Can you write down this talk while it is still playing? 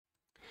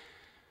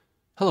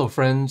Hello,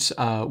 friends.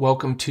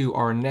 Welcome to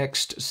our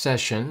next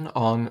session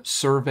on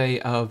Survey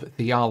of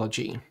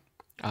Theology.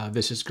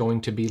 This is going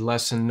to be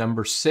lesson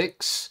number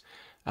 6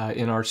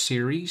 in our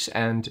series,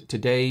 and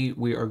today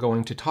we are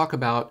going to talk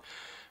about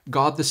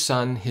God the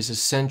Son, His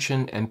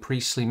Ascension and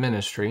priestly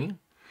ministry,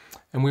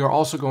 and we are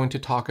also going to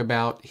talk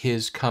about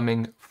His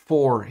coming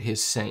for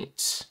His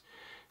saints.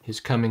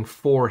 His coming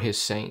for His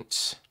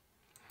saints.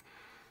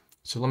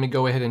 So let me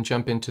go ahead and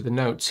jump into the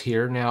notes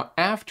here. Now,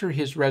 after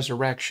His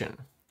resurrection,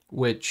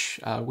 which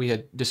we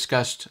had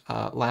discussed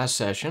last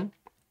session.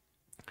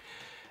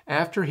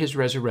 After his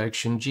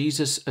resurrection,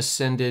 Jesus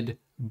ascended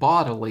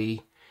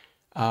bodily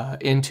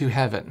into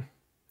heaven.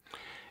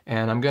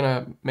 And I'm going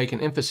to make an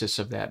emphasis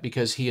of that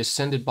because he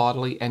ascended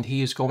bodily and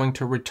he is going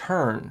to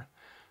return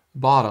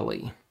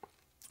bodily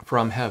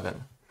from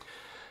heaven.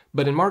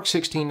 But in Mark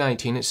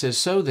 16:19, it says,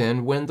 "So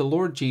then, when the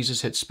Lord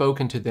Jesus had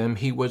spoken to them,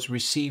 he was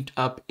received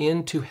up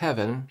into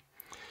heaven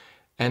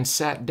and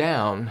sat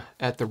down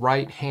at the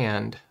right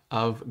hand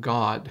of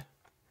God."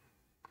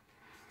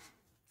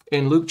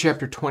 In Luke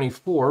chapter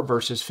 24,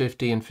 verses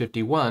 50 and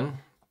 51,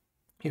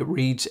 it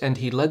reads, "And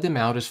he led them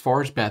out as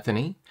far as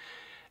Bethany,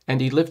 and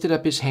he lifted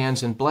up his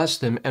hands and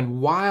blessed them. And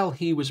while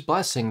he was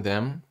blessing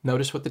them,"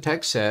 notice what the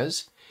text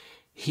says,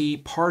 "he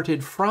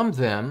parted from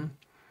them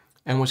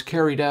and was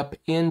carried up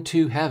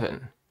into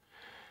heaven."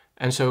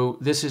 And so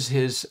this is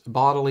his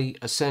bodily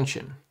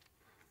ascension.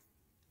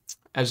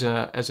 As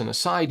an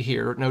aside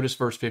here, notice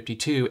verse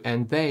 52,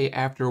 "And they,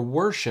 after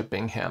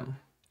worshiping him."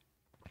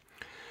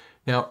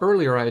 Now,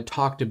 earlier I had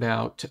talked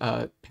about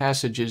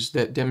passages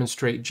that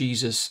demonstrate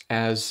Jesus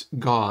as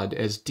God,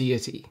 as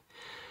deity.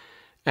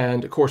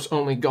 And, of course,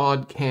 only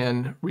God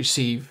can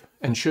receive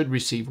and should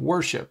receive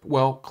worship.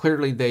 Well,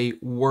 clearly they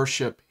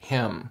worship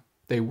him.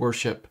 They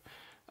worship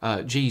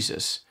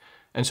Jesus.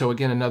 And so,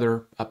 again,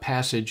 another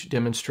passage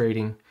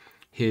demonstrating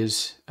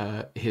his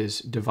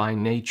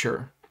divine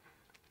nature.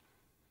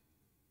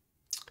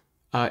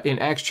 In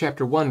Acts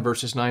chapter 1,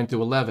 verses 9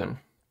 through 11,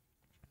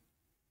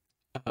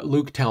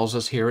 Luke tells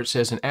us here, it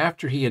says, "And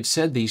after he had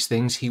said these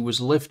things, he was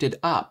lifted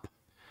up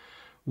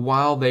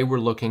while they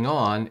were looking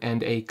on,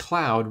 and a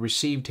cloud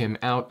received him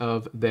out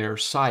of their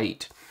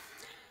sight."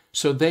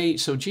 So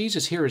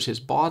Jesus here is his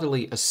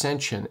bodily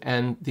ascension,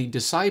 and the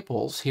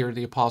disciples here,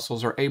 the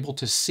apostles, are able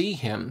to see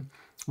him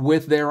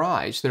with their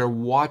eyes. They're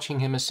watching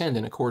him ascend.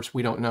 And of course,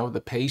 we don't know the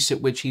pace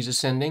at which he's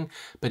ascending,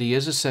 but he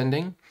is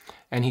ascending,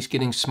 and he's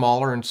getting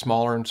smaller and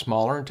smaller and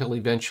smaller until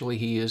eventually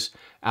he is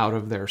out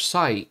of their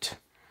sight.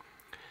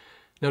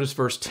 Notice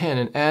verse 10,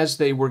 "And as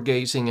they were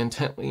gazing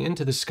intently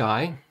into the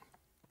sky,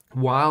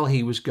 while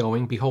he was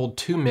going, behold,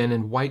 2 men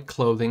in white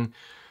clothing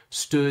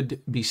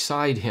stood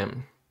beside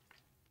him."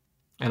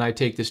 And I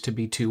take this to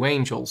be 2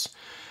 angels.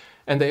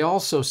 "And they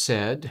also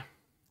said,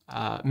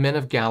 'Men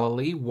of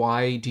Galilee,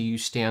 why do you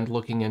stand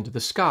looking into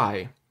the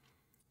sky?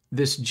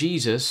 This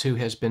Jesus who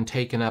has been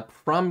taken up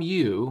from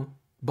you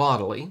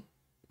bodily,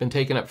 been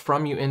taken up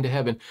from you into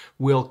heaven,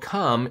 will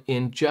come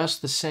in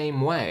just the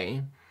same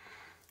way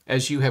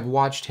as you have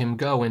watched him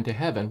go into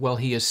heaven.'" Well,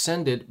 he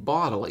ascended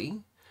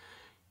bodily.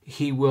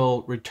 He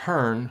will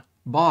return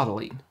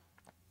bodily.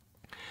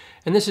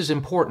 And this is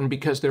important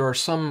because there are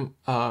some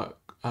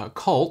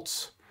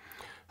cults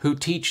who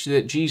teach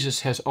that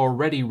Jesus has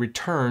already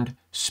returned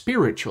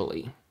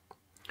spiritually.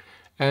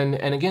 And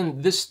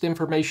again, this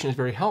information is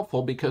very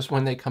helpful because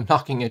when they come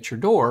knocking at your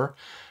door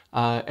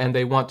and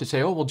they want to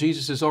say, "Oh, well,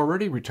 Jesus has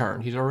already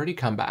returned. He's already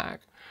come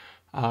back."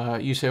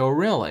 You say, "Oh,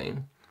 really?"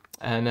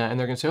 And they're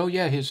going to say, "Oh,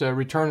 yeah, his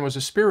return was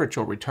a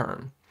spiritual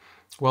return."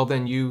 Well,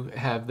 then you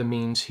have the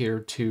means here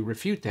to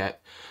refute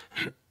that.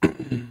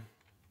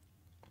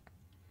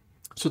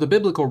 So the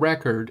biblical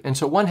record, and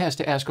so one has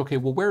to ask, okay,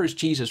 well, where is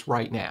Jesus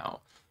right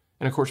now?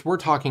 And of course, we're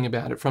talking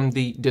about it from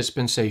the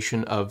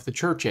dispensation of the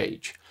church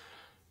age.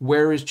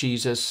 Where is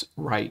Jesus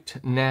right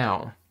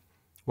now?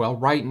 Well,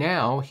 right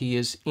now, he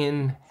is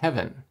in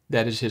heaven.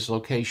 That is his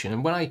location.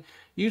 And when I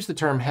use the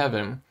term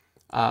heaven,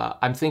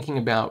 I'm thinking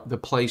about the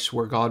place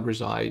where God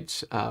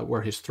resides,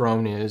 where his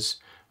throne is,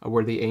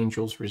 where the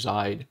angels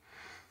reside.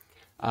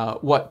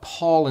 What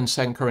Paul in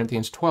 2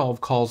 Corinthians 12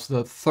 calls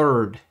the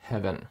third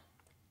heaven.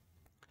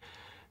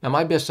 Now,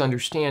 my best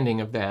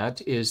understanding of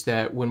that is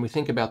that when we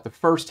think about the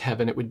first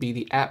heaven, it would be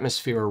the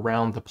atmosphere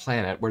around the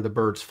planet where the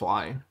birds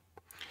fly.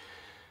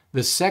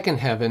 The second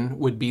heaven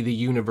would be the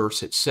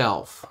universe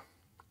itself.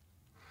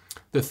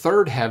 The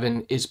third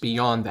heaven is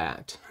beyond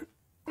that.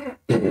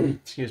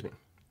 Excuse me.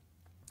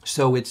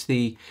 So it's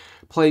the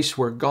place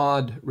where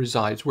God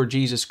resides, where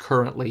Jesus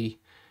currently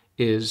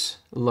is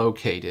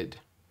located.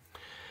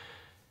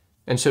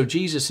 And so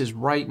Jesus is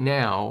right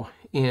now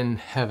in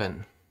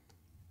heaven.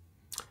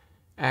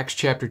 Acts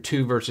chapter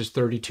 2, verses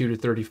 32 to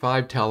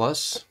 35 tell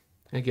us,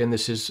 again,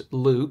 this is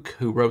Luke,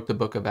 who wrote the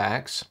book of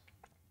Acts,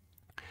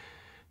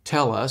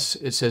 tell us,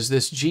 it says,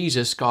 "This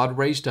Jesus God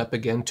raised up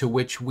again, to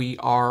which we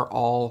are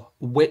all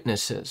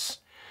witnesses."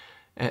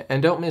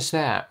 And don't miss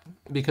that,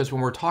 because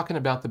when we're talking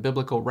about the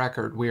biblical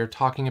record, we are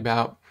talking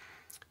about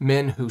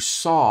men who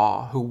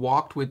saw, who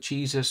walked with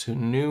Jesus, who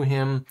knew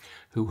him,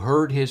 who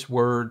heard his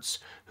words,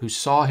 who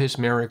saw his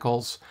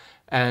miracles,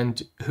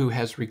 and who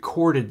has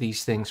recorded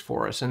these things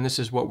for us. And this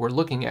is what we're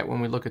looking at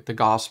when we look at the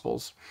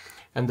Gospels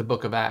and the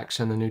book of Acts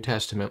and the New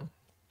Testament.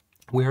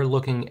 We're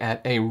looking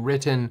at a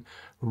written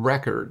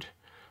record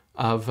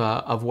of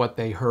what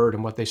they heard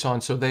and what they saw.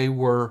 And so they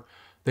were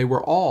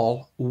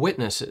all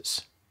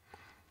witnesses.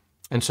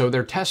 And so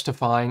they're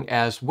testifying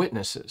as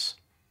witnesses.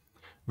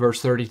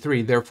 Verse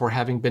 33, therefore,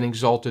 having been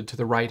exalted to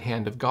the right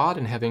hand of God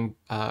and having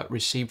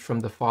received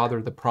from the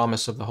Father the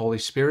promise of the Holy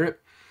Spirit,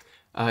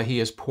 he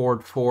has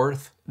poured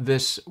forth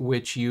this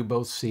which you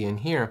both see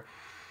and hear.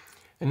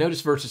 And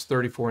notice verses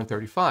 34 and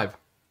 35.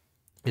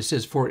 It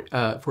says, for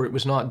it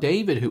was not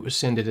David who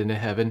ascended into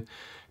heaven,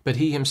 but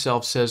he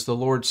himself says, the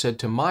Lord said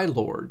to my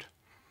Lord,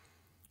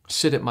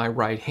 sit at my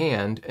right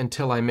hand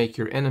until I make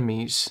your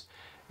enemies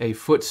a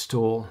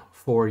footstool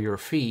for your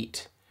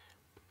feet.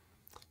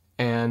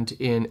 And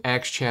in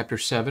Acts chapter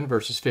 7,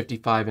 verses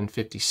 55 and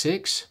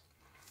 56,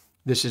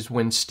 this is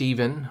when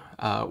Stephen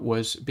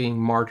was being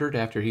martyred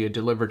after he had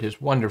delivered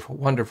his wonderful,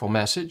 wonderful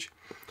message.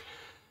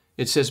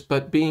 It says,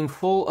 but being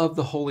full of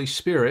the Holy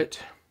Spirit,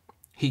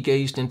 he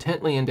gazed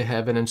intently into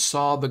heaven and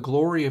saw the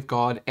glory of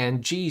God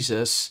and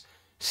Jesus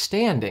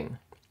standing.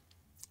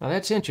 Now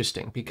that's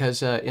interesting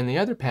because in the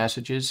other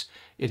passages,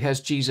 it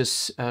has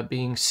Jesus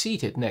being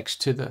seated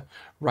next to the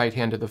right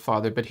hand of the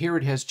Father, but here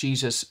it has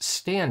Jesus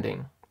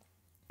standing.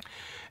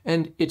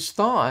 And it's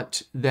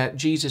thought that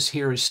Jesus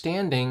here is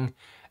standing,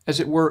 as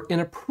it were, in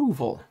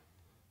approval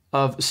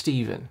of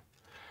Stephen,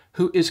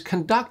 who is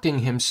conducting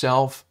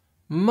himself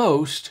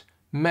most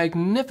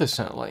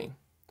magnificently,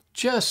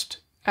 just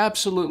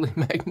absolutely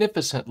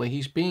magnificently.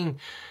 He's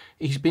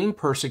being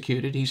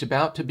persecuted. He's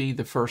about to be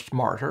the first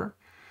martyr.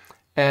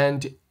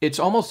 And it's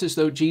almost as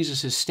though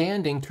Jesus is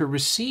standing to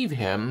receive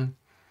him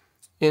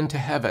into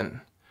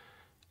heaven.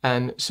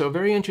 And so a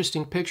very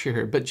interesting picture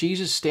here. But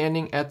Jesus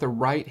standing at the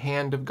right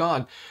hand of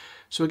God.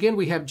 So again,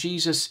 we have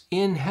Jesus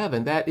in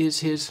heaven. That is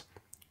his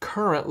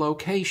current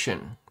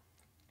location.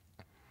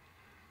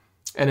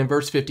 And in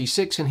verse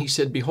 56, and he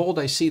said, behold,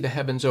 I see the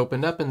heavens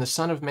opened up and the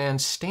Son of Man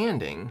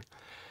standing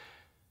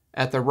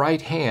at the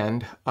right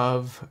hand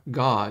of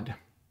God.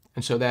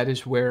 And so that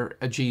is where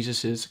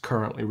Jesus is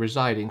currently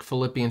residing.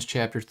 Philippians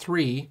chapter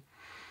 3,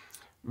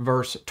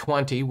 verse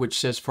 20, which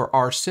says, for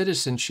our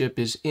citizenship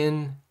is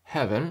in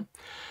heaven,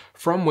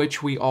 from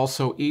which we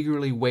also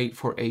eagerly wait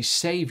for a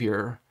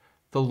Savior,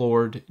 the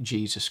Lord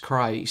Jesus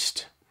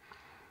Christ.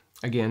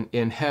 Again,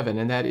 in heaven,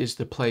 and that is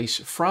the place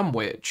from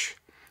which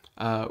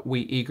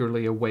we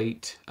eagerly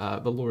await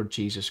the Lord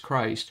Jesus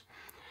Christ.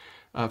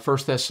 1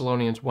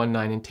 Thessalonians 1,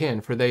 9 and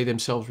 10, for they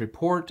themselves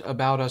report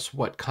about us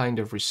what kind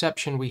of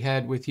reception we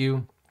had with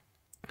you,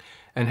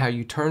 and how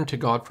you turned to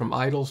God from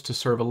idols to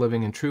serve a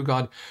living and true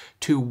God,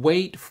 to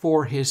wait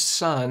for his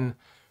Son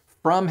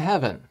from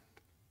heaven.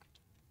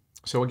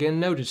 So again,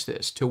 notice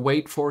this, to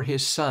wait for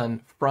his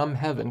Son from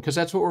heaven, because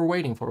that's what we're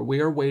waiting for. We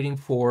are waiting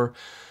for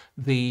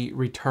the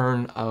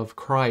return of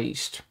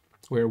Christ.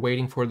 We're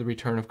waiting for the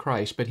return of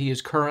Christ, but he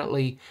is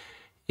currently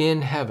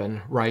in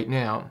heaven right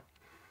now.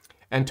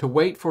 And to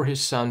wait for his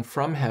Son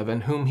from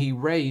heaven, whom he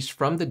raised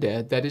from the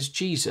dead, that is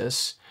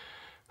Jesus,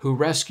 who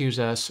rescues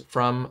us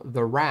from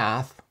the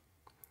wrath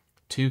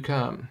to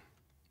come.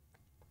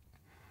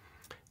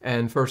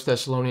 And 1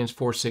 Thessalonians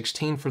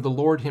 4:16, for the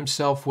Lord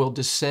himself will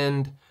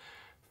descend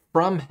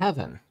from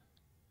heaven,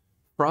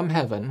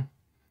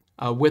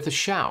 with a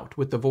shout,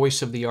 with the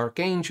voice of the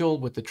archangel,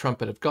 with the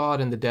trumpet of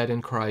God, and the dead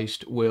in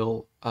Christ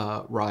will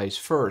rise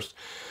first.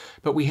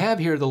 But we have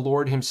here the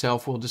Lord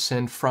himself will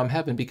descend from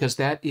heaven, because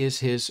that is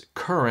his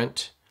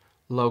current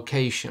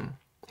location,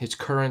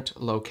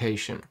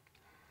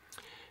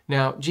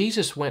 Now,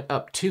 Jesus went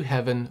up to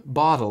heaven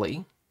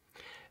bodily,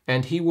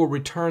 and he will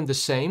return the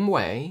same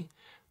way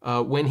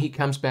when he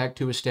comes back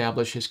to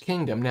establish his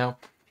kingdom. Now,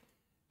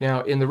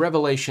 in the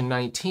Revelation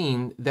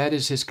 19, that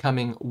is his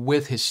coming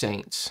with his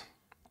saints.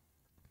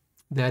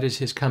 That is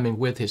his coming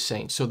with his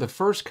saints. So the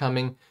first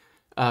coming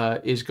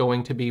is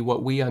going to be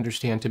what we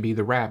understand to be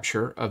the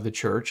rapture of the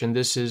church, and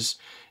this is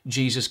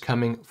Jesus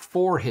coming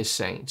for his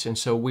saints. And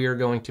so we are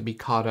going to be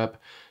caught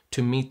up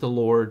to meet the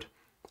Lord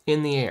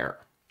in the air,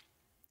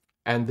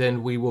 and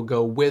then we will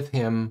go with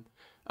him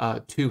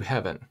to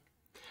heaven.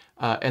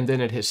 And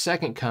then at his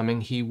second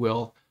coming, he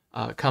will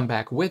come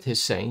back with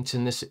his saints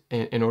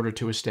in order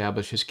to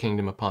establish his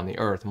kingdom upon the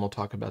earth. And we'll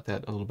talk about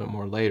that a little bit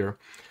more later.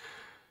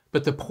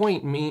 But the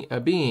point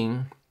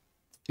being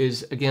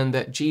is, again,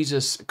 that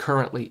Jesus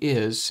currently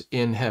is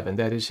in heaven.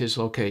 That is his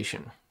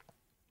location.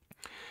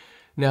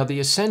 Now, the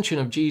ascension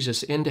of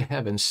Jesus into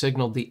heaven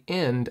signaled the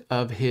end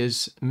of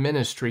his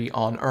ministry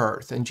on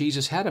earth. And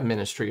Jesus had a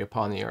ministry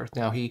upon the earth.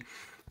 Now, he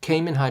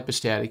came in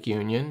hypostatic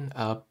union,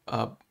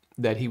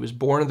 that he was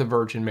born of the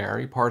Virgin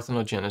Mary,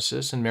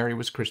 parthenogenesis, and Mary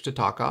was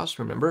Christotokos,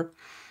 remember?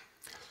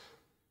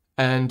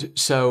 And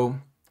so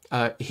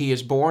he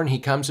is born, he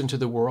comes into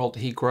the world,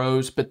 he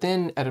grows, but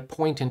then at a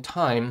point in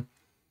time,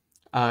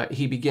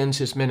 he begins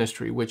his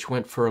ministry, which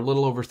went for a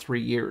little over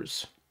 3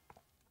 years.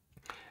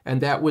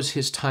 And that was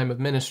his time of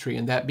ministry,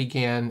 and that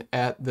began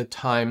at the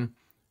time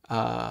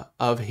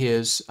of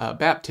his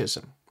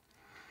baptism,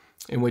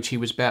 in which he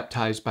was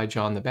baptized by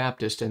John the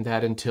Baptist, and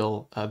that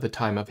until the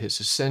time of his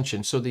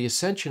ascension. So the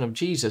ascension of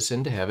Jesus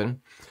into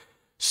heaven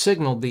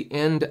signaled the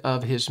end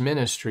of his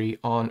ministry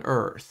on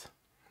earth.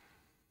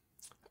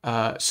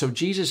 So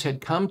Jesus had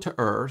come to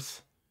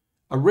earth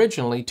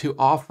originally to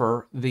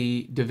offer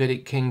the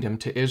Davidic kingdom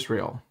to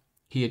Israel.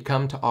 He had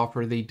come to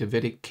offer the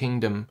Davidic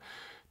kingdom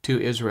to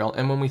Israel.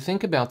 And when we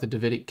think about the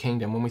Davidic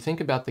kingdom, when we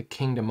think about the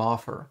kingdom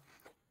offer,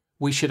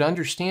 we should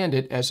understand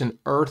it as an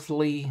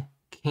earthly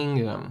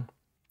kingdom,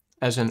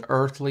 as an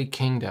earthly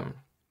kingdom.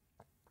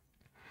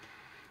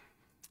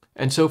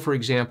 And so, for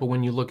example,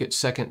 when you look at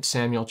 2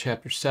 Samuel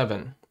chapter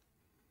 7,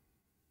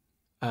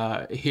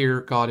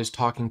 here God is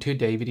talking to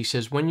David. He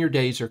says, when your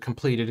days are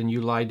completed and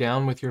you lie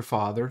down with your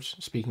fathers,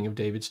 speaking of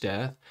David's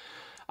death,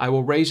 I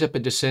will raise up a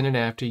descendant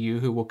after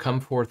you who will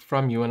come forth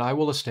from you, and I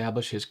will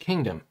establish his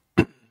kingdom.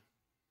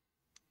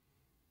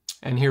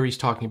 And here he's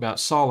talking about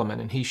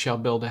Solomon, and he shall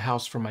build a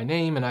house for my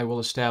name, and I will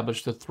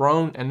establish the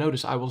throne. And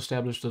notice, I will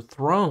establish the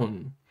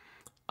throne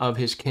of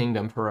his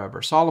kingdom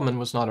forever. Solomon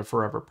was not a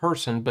forever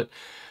person, but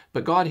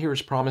God here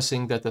is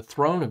promising that the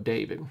throne of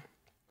David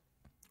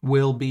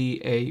will be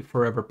a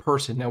forever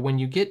person. Now, when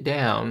you get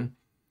down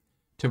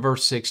to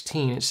verse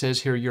 16, it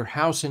says here, your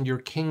house and your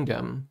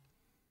kingdom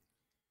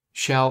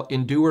shall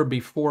endure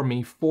before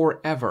me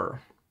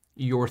forever.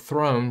 Your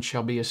throne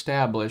shall be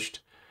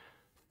established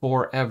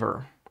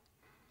forever.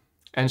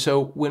 And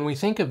so when we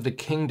think of the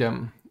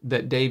kingdom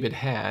that David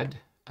had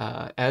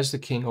as the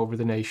king over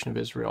the nation of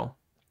Israel,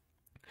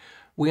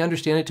 we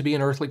understand it to be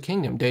an earthly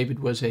kingdom. David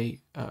was a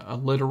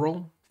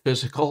literal,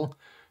 physical,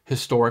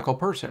 historical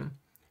person,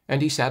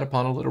 and he sat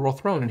upon a literal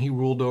throne, and he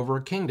ruled over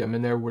a kingdom.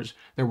 And there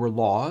were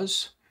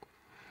laws,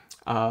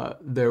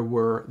 there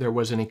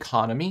was an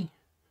economy,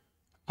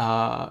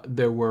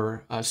 there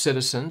were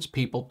citizens,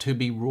 people to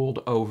be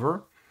ruled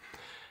over,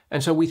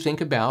 and so we think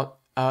about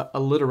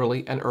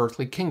literally an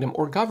earthly kingdom,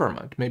 or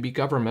government. Maybe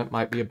government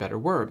might be a better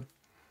word.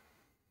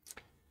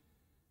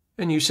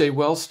 And you say,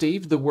 well,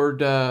 Steve, the word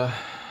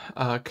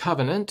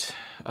covenant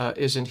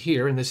isn't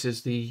here, and this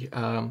is the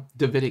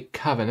Davidic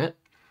covenant,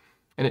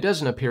 and it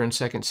doesn't appear in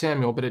 2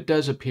 Samuel, but it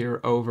does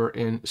appear over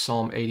in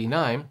Psalm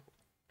 89,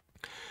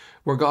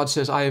 where God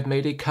says, I have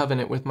made a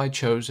covenant with my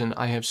chosen,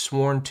 I have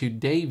sworn to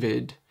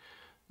David,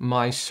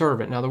 my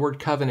servant. Now, the word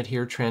covenant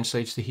here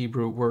translates the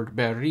Hebrew word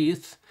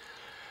berith.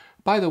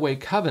 By the way,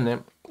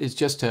 covenant is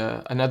just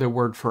another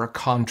word for a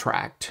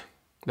contract.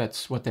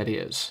 That's what that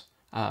is.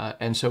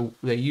 And so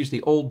they use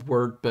the old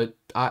word, but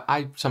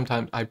I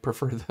sometimes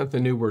prefer the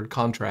new word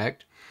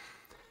contract.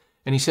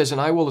 And he says, and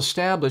I will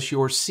establish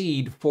your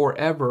seed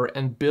forever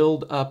and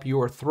build up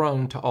your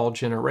throne to all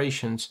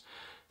generations.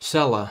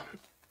 Selah.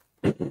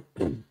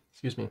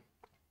 Excuse me.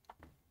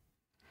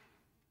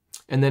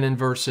 And then in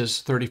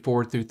verses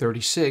 34 through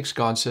 36,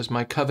 God says,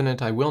 my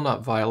covenant I will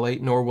not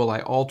violate, nor will I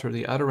alter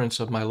the utterance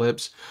of my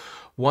lips.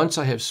 Once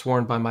I have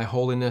sworn by my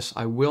holiness,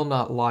 I will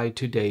not lie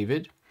to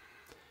David.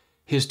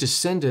 His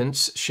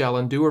descendants shall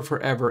endure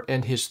forever,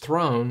 and his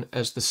throne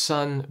as the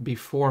sun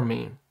before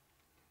me.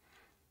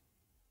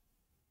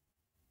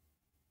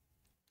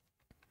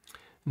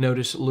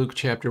 Notice Luke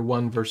chapter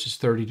 1, verses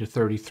 30 to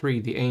 33.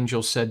 The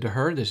angel said to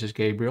her, this is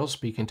Gabriel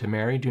speaking to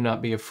Mary, do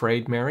not be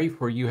afraid, Mary,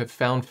 for you have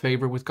found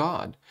favor with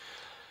God.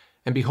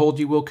 And behold,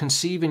 you will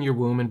conceive in your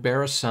womb and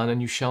bear a son,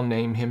 and you shall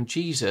name him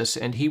Jesus,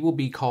 and he will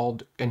be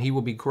great,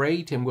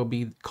 and will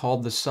be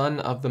called the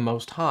Son of the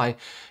Most High,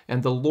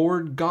 and the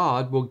Lord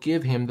God will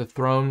give him the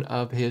throne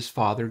of his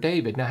father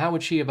David. Now, how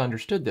would she have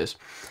understood this?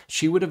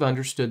 She would have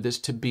understood this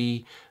to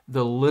be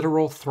the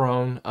literal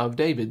throne of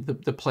David,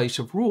 the place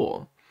of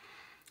rule.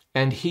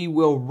 And he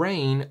will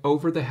reign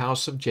over the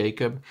house of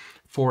Jacob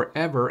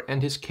forever,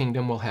 and his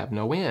kingdom will have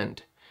no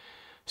end.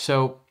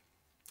 So,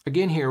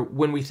 again here,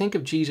 when we think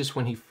of Jesus,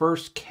 when he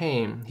first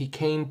came, he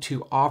came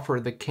to offer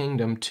the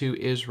kingdom to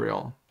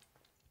Israel.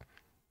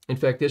 In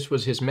fact, this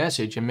was his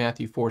message in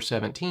Matthew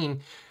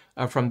 4:17.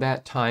 From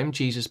that time,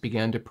 Jesus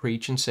began to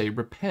preach and say,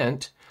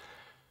 repent,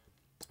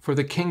 for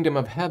the kingdom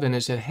of heaven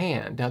is at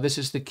hand. Now, this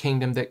is the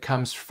kingdom that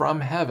comes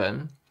from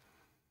heaven,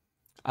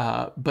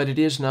 but it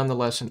is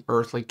nonetheless an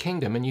earthly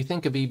kingdom. And you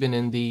think of even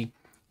in the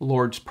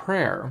Lord's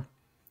Prayer,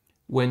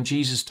 when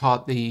Jesus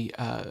taught the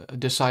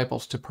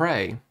disciples to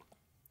pray,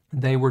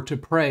 they were to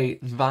pray,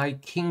 thy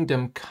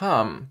kingdom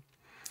come.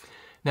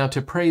 Now,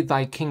 to pray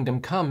thy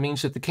kingdom come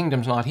means that the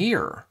kingdom's not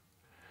here.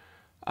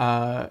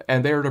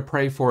 And they're to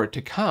pray for it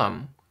to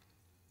come.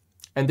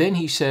 And then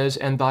he says,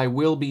 and thy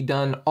will be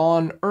done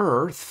on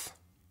earth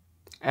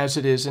as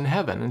it is in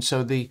heaven. And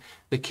so the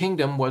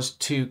kingdom was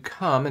to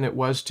come, and it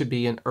was to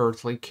be an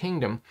earthly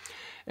kingdom.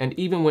 And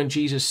even when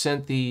Jesus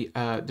sent the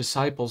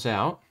disciples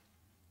out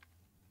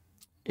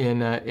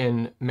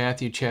in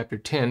Matthew chapter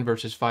 10,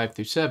 verses 5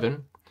 through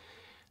 7,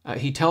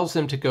 he tells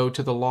them to go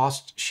to the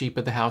lost sheep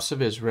of the house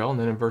of Israel. And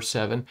then in verse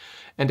 7,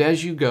 and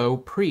as you go,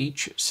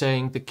 preach,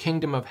 saying, the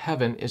kingdom of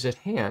heaven is at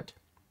hand.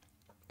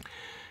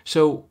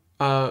 So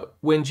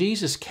when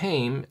Jesus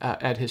came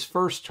at his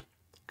first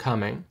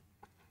coming,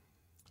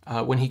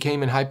 when he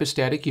came in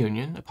hypostatic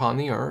union upon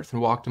the earth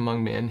and walked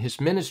among men,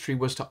 his ministry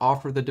was to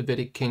offer the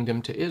Davidic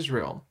kingdom to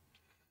Israel.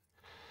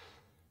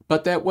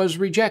 But that was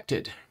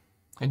rejected.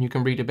 And you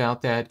can read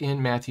about that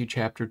in Matthew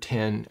chapter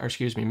 11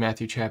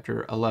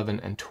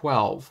 and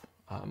 12,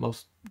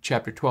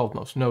 chapter 12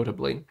 most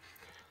notably.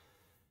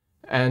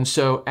 And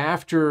so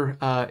after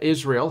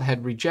Israel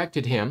had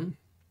rejected him,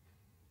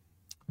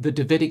 the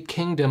Davidic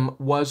kingdom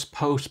was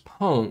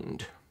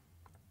postponed.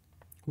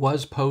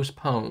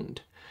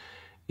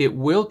 It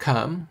will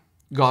come.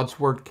 God's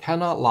word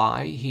cannot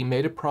lie. He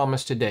made a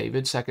promise to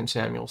David, 2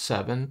 Samuel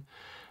 7,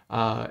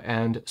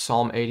 and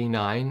Psalm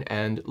 89,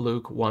 and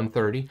Luke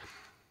 1:30.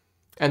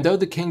 And though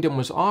the kingdom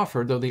was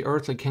offered, though the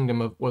earthly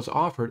kingdom was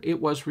offered, it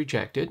was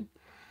rejected.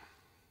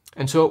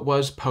 And so it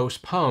was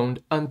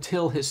postponed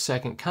until his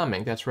second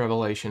coming. That's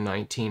Revelation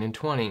 19 and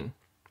 20.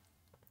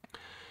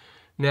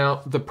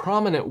 Now, the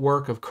prominent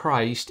work of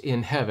Christ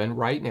in heaven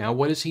right now,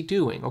 what is he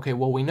doing? Okay,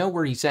 well, we know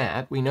where he's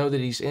at. We know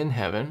that he's in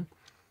heaven.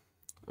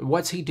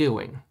 What's he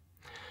doing?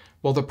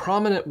 Well, the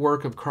prominent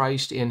work of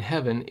Christ in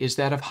heaven is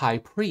that of high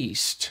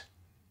priest.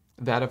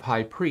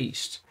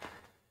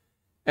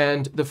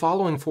 And the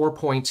following 4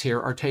 points here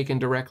are taken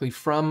directly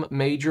from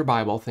major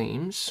Bible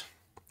themes,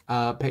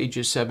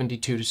 pages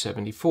 72 to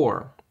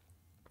 74.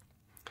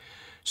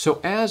 So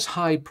as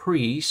high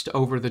priest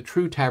over the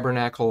true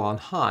tabernacle on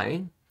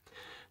high,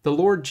 the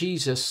Lord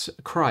Jesus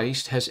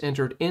Christ has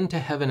entered into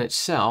heaven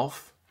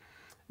itself,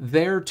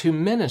 there to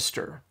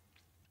minister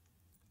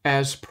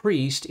as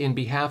priest in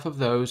behalf of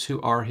those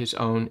who are his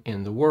own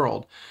in the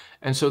world.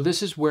 And so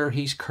this is where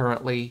he's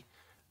currently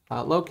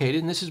located,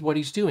 and this is what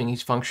he's doing.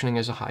 He's functioning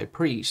as a high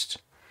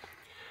priest.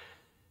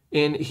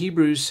 In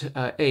Hebrews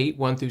 8,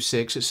 1 through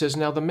 6, it says,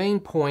 "Now the main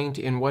point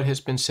in what has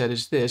been said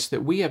is this,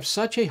 that we have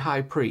such a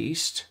high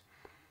priest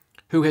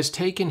who has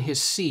taken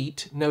his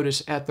seat,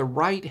 notice, at the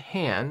right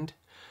hand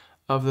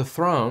of the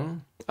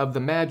throne of the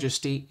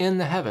majesty in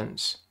the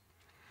heavens,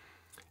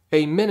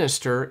 a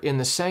minister in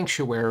the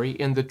sanctuary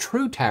in the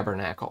true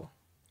tabernacle,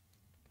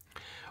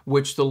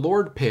 which the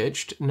Lord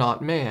pitched,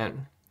 not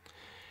man."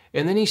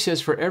 And then he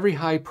says, "For every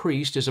high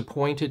priest is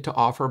appointed to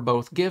offer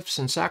both gifts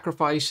and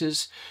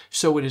sacrifices,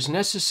 so it is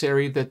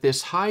necessary that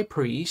this high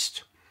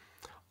priest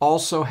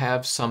also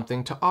have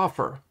something to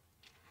offer."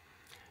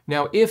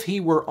 Now, if he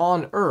were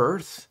on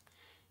earth,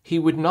 he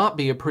would not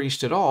be a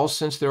priest at all,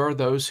 since there are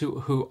those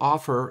who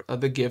offer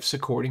the gifts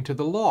according to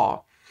the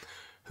law,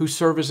 who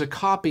serve as a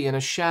copy and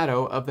a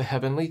shadow of the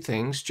heavenly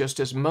things, just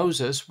as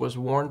Moses was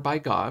warned by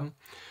God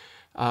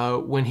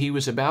when he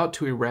was about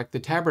to erect the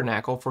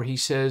tabernacle, for he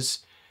says,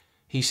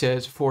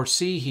 "For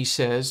see, he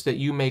says, that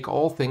you make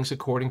all things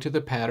according to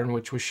the pattern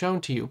which was shown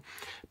to you.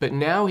 But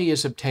now he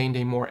has obtained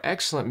a more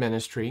excellent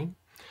ministry,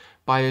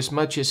 by as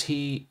much as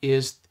he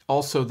is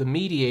also the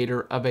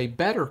mediator of a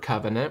better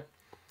covenant,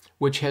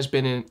 which has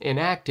been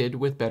enacted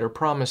with better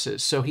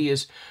promises." So he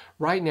is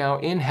right now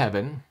in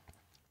heaven,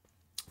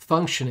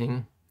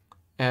 functioning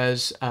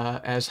as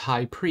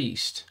high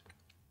priest.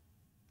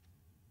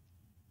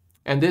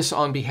 And this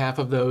on behalf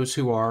of those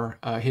who are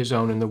his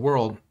own in the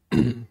world.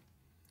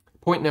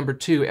 Point number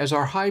 2, as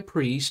our high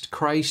priest,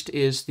 Christ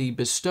is the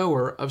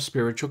bestower of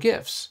spiritual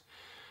gifts.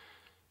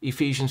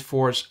 Ephesians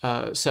 4,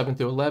 7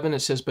 through 11, it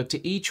says, "But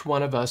to each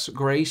one of us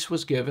grace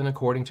was given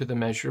according to the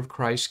measure of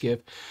Christ's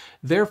gift.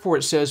 Therefore,"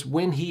 it says,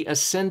 "when he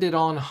ascended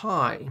on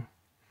high,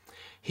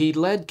 he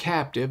led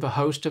captive a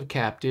host of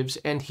captives,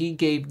 and he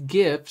gave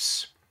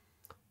gifts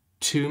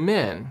to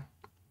men."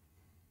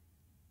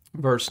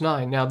 Verse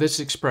 9, "Now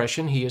this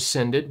expression, he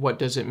ascended, what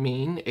does it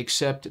mean,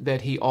 except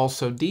that he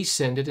also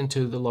descended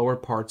into the lower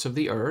parts of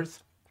the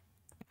earth?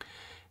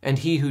 And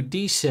he who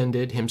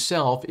descended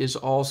himself is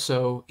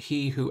also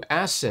he who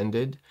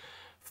ascended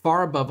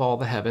far above all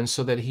the heavens,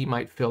 so that he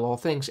might fill all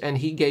things. And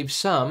he gave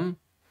some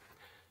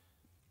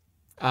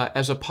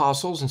as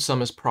apostles, and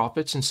some as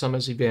prophets, and some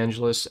as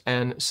evangelists,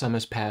 and some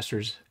as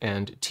pastors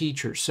and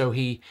teachers." So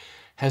he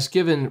has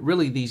given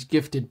really these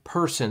gifted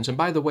persons. And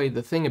by the way,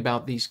 the thing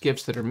about these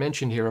gifts that are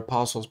mentioned here,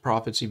 apostles,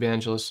 prophets,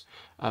 evangelists,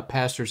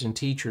 pastors, and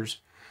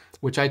teachers,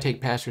 which I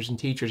take pastors and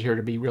teachers here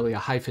to be really a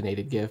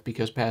hyphenated gift,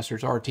 because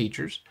pastors are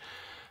teachers.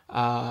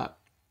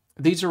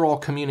 These are all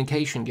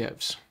communication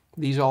gifts.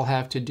 These all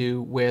have to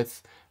do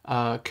with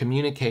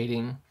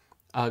communicating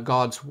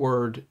God's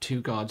word to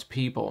God's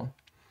people.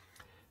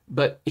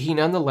 But he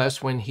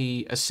nonetheless, when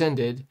he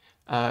ascended,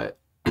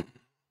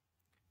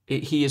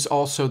 he is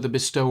also the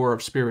bestower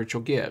of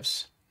spiritual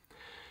gifts.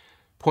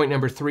 Point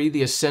number 3,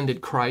 the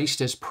ascended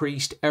Christ as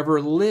priest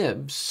ever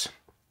lives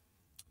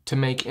to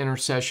make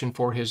intercession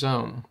for his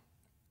own.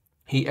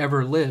 He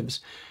ever lives.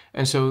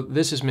 And so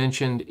this is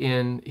mentioned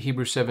in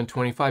Hebrews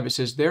 7:25. It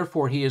says,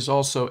 "Therefore he is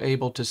also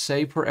able to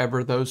save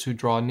forever those who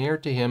draw near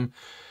to him,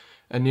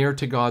 near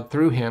to God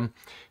through him,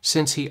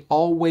 since he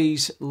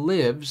always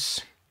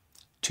lives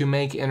to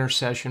make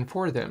intercession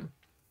for them."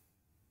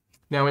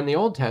 Now, in the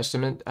Old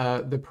Testament,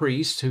 the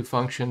priest who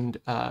functioned,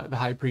 the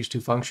high priest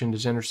who functioned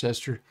as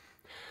intercessor,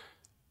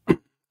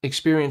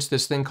 experience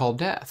this thing called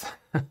death.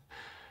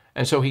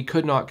 And so he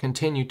could not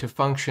continue to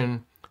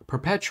function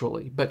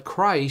perpetually. But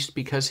Christ,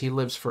 because he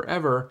lives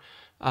forever,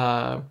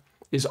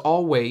 is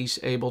always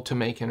able to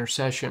make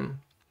intercession.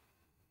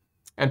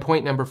 And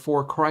point number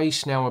 4,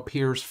 Christ now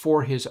appears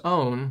for his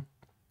own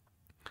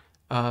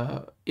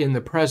in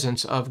the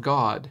presence of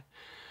God.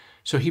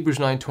 So Hebrews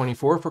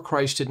 9:24, for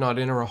Christ did not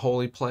enter a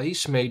holy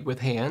place made with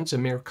hands, a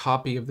mere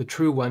copy of the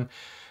true one,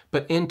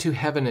 but into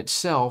heaven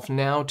itself,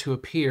 now to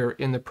appear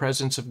in the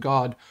presence of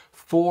God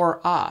for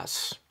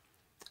us.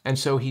 And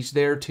so he's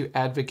there to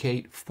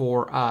advocate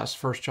for us.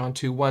 1 John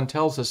 2:1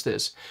 tells us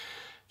this.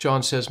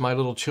 John says, my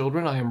little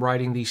children, I am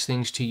writing these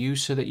things to you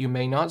so that you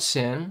may not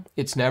sin.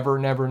 It's never,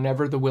 never,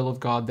 never the will of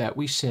God that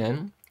we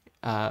sin.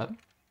 That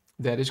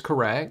is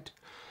correct.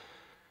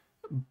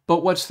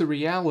 But what's the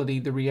reality?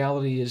 The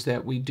reality is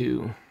that we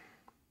do.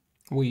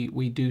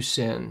 We do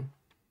sin.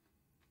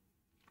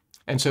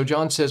 And so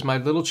John says, my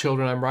little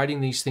children, I'm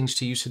writing these things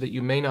to you so that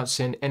you may not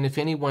sin. And if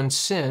anyone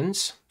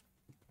sins,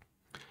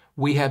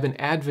 we have an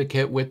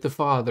advocate with the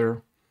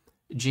Father,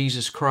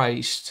 Jesus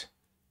Christ,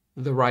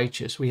 the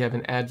righteous. We have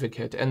an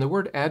advocate. And the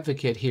word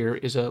advocate here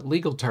is a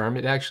legal term.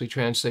 It actually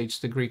translates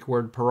the Greek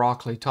word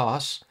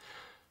parakletos.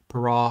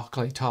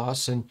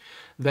 And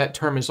that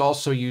term is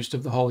also used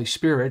of the Holy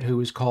Spirit, who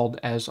is called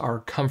as our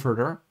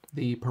comforter,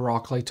 the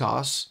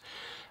parakletos.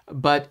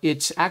 But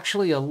it's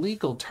actually a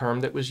legal term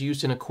that was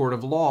used in a court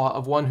of law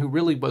of one who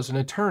really was an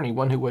attorney,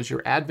 one who was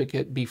your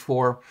advocate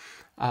before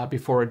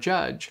a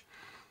judge.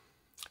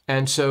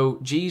 And so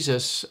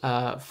Jesus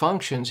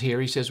functions here.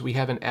 He says, we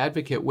have an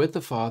advocate with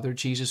the Father,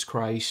 Jesus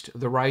Christ,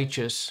 the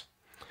righteous.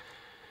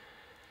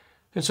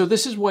 And so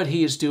this is what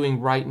he is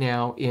doing right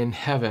now in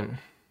heaven.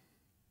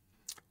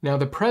 Now,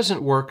 the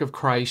present work of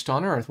Christ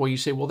on earth. Well, you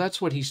say, well,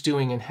 that's what he's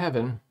doing in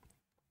heaven.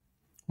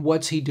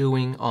 What's he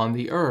doing on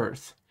the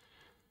earth?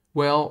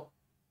 Well,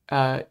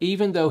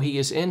 even though he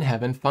is in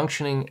heaven,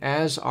 functioning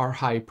as our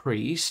high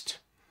priest,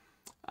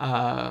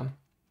 and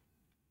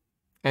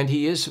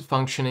he is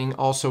functioning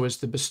also as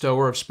the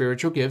bestower of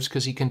spiritual gifts,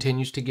 because he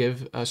continues to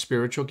give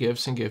spiritual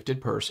gifts and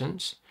gifted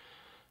persons.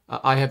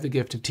 I have the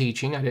gift of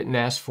teaching. I didn't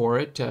ask for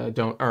it,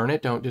 don't earn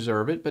it, don't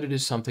deserve it, but it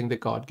is something that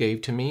God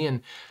gave to me,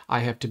 and I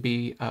have to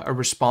be a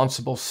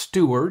responsible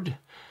steward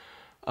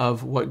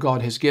of what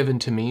God has given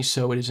to me,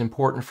 so it is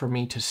important for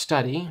me to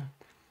study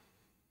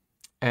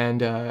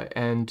and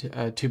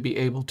to be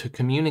able to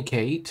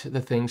communicate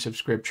the things of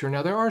Scripture.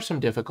 Now, there are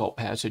some difficult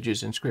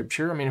passages in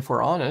Scripture. I mean, if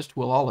we're honest,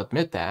 we'll all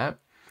admit that.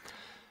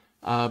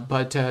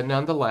 But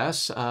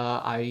nonetheless,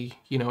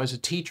 as a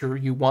teacher,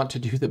 you want to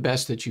do the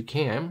best that you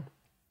can.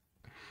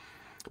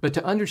 But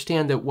to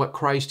understand that what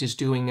Christ is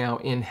doing now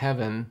in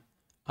heaven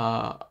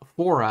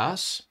for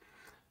us,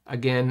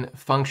 again,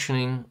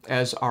 functioning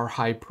as our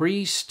high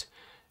priest,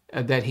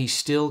 that he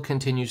still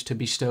continues to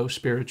bestow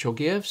spiritual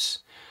gifts,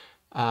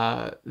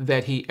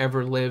 that he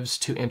ever lives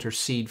to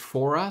intercede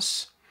for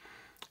us,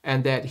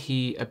 and that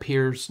he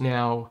appears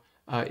now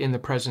in the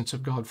presence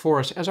of God for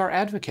us as our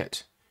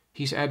advocate.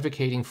 He's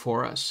advocating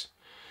for us.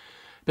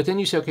 But then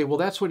you say, okay, well,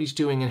 that's what he's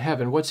doing in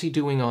heaven. What's he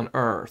doing on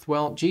earth?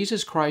 Well,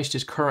 Jesus Christ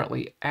is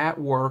currently at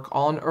work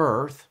on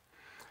earth,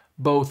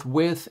 both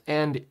with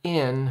and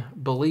in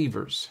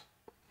believers.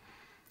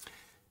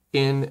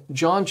 In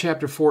John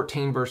chapter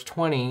 14, verse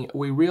 20,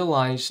 we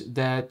realize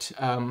that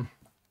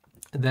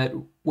that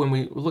when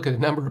we look at a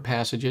number of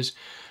passages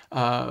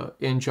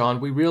in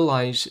John, we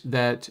realize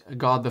that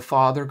God the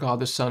Father, God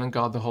the Son, and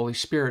God the Holy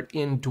Spirit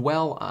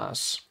indwell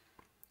us.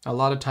 A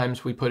lot of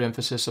times we put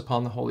emphasis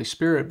upon the Holy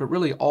Spirit, but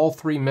really all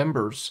three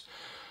members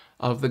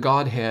of the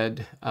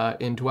Godhead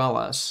indwell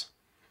us.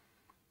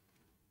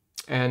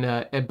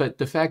 But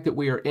the fact that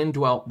we are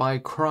indwelt by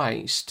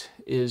Christ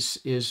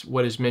is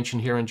what is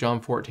mentioned here in John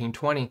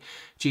 14:20.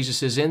 Jesus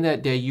says, in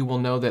that day you will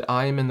know that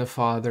I am in the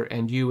Father,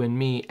 and you in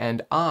me,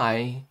 and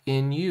I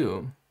in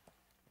you.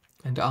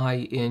 And I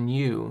in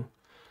you.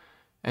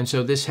 And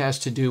so this has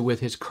to do with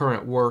his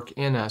current work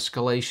in us.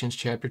 Galatians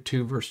chapter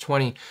 2, verse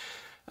 20.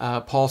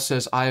 Paul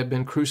says, I have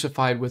been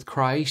crucified with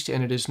Christ,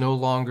 and it is no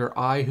longer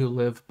I who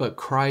live, but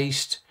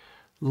Christ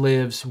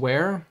lives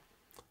where?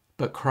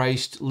 But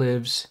Christ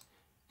lives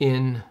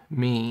in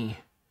me.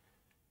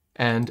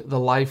 And the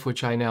life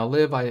which I now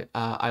live,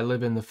 I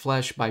live in the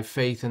flesh by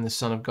faith in the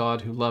Son of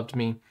God who loved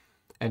me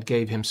and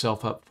gave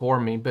himself up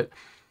for me. But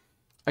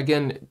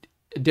again,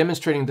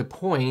 demonstrating the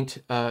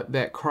point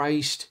that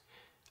Christ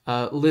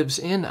lives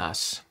in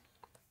us.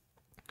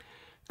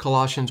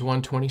 Colossians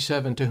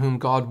 1:27, to whom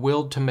God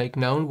willed to make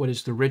known what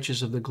is the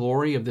riches of the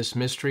glory of this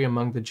mystery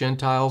among the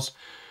Gentiles,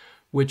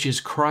 which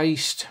is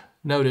Christ,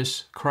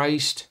 notice,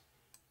 Christ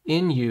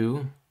in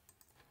you,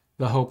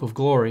 the hope of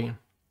glory.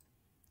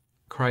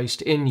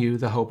 Christ in you,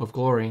 the hope of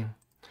glory.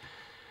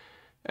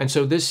 And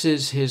so this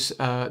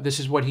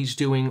is what he's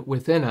doing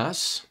within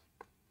us.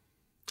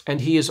 And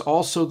he is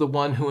also the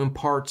one who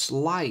imparts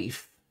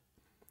life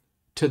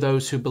to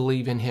those who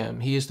believe in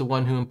him. He is the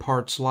one who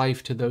imparts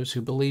life to those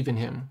who believe in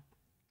him.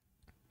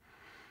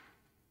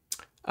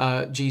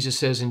 Jesus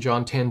says in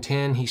John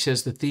 10:10, he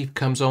says, the thief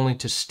comes only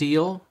to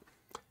steal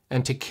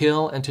and to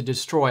kill and to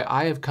destroy.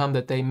 I have come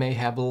that they may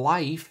have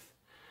life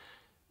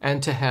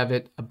and to have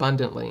it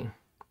abundantly.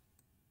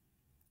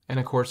 And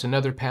of course,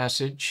 another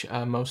passage,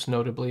 most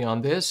notably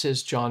on this,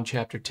 is John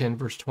chapter 10,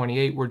 verse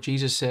 28, where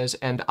Jesus says,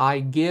 "And I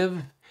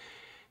give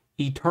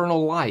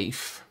eternal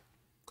life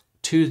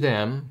to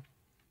them,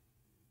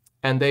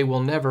 and they will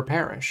never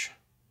perish."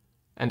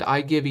 And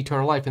I give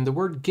eternal life. And the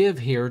word give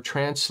here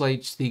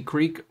translates the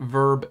Greek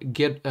verb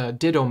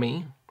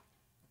didomi,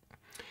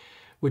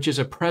 which is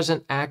a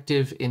present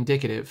active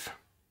indicative.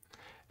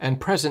 And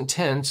present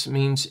tense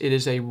means it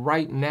is a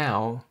right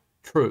now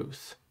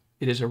truth.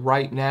 It is a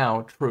right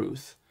now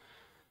truth.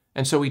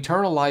 And so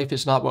eternal life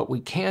is not what we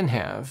can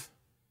have,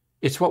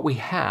 it's what we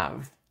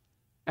have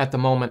at the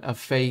moment of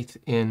faith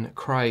in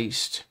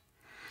Christ.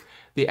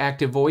 The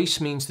active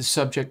voice means the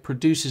subject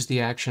produces the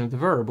action of the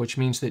verb, which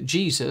means that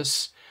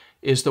Jesus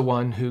is the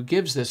one who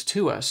gives this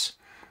to us.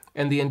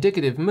 And the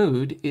indicative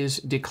mood is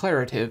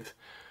declarative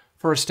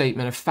for a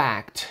statement of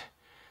fact.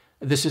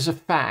 This is a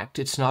fact.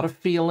 It's not a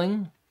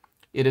feeling.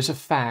 It is a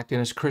fact. And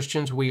as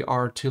Christians, we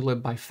are to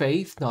live by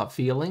faith, not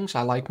feelings.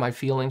 I like my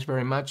feelings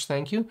very much,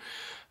 thank you.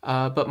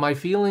 But my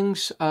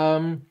feelings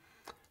can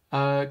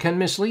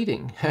mislead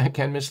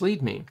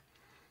me.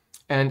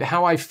 And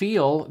how I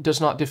feel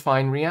does not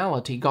define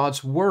reality.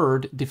 God's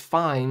word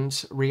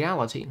defines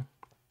reality.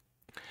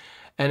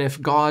 And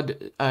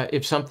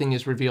if something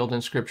is revealed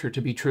in Scripture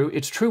to be true,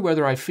 it's true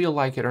whether I feel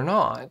like it or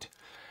not.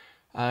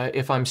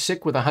 If I'm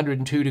sick with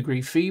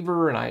 102-degree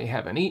fever and I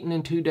haven't eaten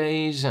in 2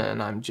 days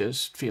and I'm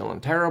just feeling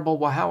terrible,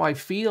 well, how I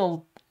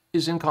feel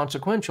is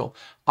inconsequential.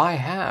 I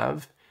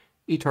have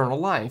eternal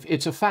life.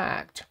 It's a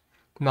fact,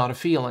 not a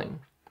feeling.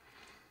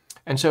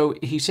 And so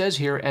he says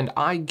here, "And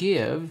I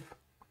give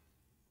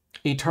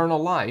eternal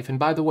life." And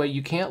by the way,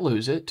 you can't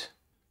lose it.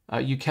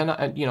 You cannot,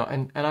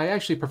 and I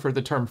actually prefer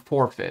the term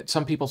forfeit.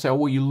 Some people say, "Oh,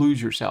 well, you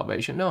lose your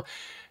salvation."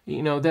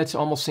 No, that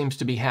almost seems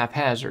to be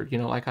haphazard.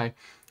 Like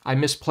I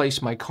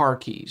misplace my car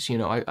keys.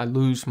 I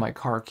lose my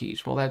car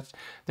keys. Well,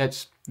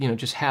 that's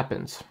just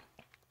happens.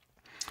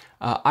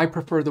 I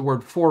prefer the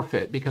word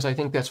forfeit because I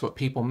think that's what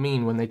people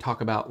mean when they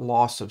talk about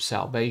loss of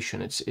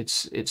salvation.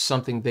 It's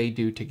something they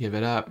do to give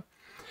it up.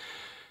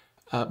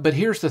 But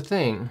here's the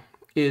thing: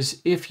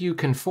 is if you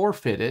can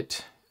forfeit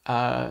it,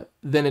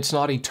 then it's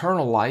not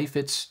eternal life,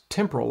 it's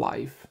temporal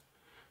life,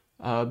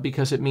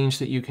 because it means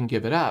that you can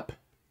give it up.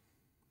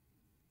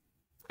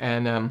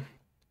 And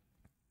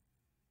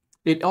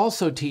it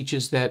also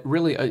teaches that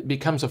really it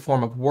becomes a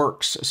form of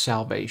works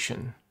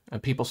salvation.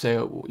 People say,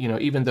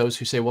 even those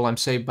who say, "Well, I'm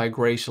saved by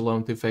grace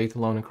alone, through faith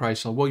alone, in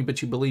Christ alone." Well,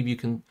 but you believe you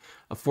can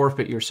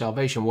forfeit your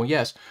salvation. Well,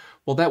 yes.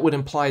 Well, that would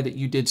imply that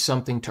you did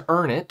something to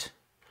earn it,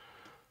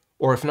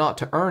 or if not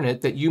to earn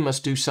it, that you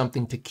must do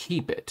something to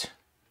keep it.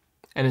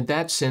 And in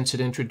that sense,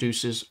 it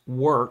introduces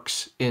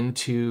works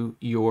into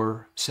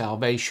your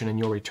salvation and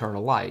your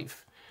eternal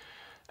life.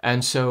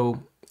 And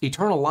so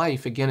eternal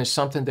life, again, is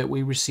something that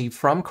we receive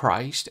from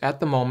Christ at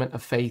the moment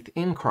of faith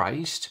in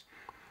Christ,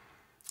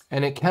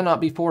 and it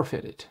cannot be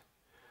forfeited.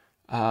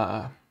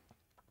 And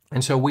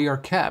so we are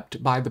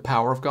kept by the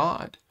power of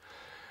God.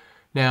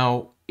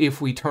 Now, if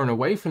we turn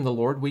away from the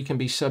Lord, we can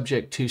be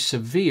subject to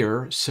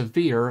severe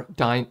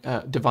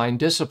divine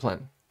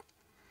discipline.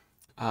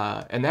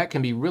 And that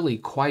can be really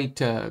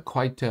quite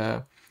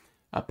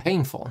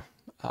painful.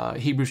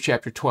 Hebrews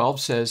chapter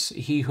 12 says,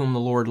 "He whom the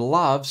Lord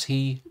loves,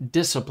 he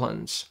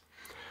disciplines,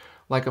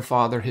 like a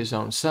father his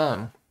own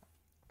son."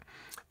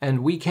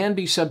 And we can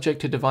be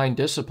subject to divine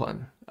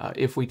discipline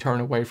if we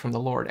turn away from the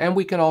Lord. And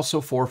we can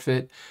also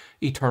forfeit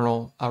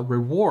eternal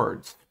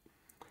rewards.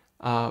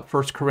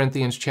 1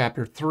 Corinthians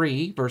chapter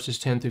 3, verses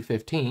 10 through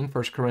 15,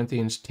 1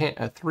 Corinthians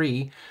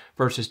 3,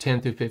 verses 10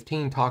 through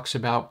 15 talks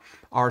about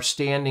our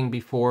standing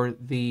before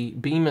the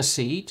bema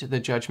seat, the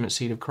judgment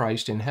seat of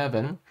Christ in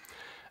heaven,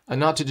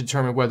 not to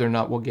determine whether or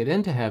not we'll get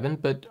into heaven,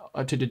 but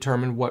to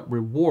determine what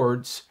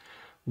rewards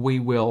we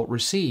will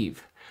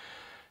receive.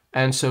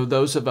 And so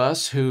those of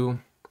us who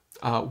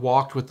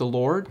walked with the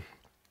Lord,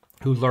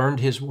 who learned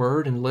His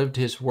Word and lived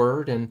His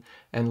Word and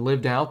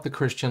lived out the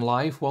Christian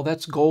life, well,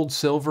 that's gold,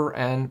 silver,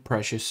 and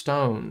precious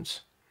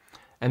stones,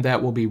 and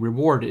that will be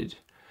rewarded.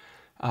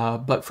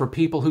 But for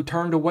people who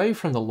turned away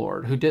from the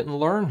Lord, who didn't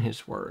learn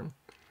His Word,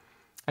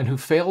 and who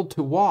failed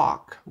to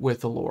walk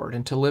with the Lord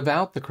and to live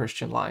out the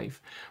Christian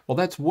life, well,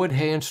 that's wood,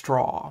 hay, and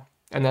straw,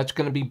 and that's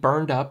going to be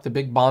burned up, the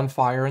big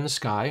bonfire in the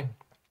sky,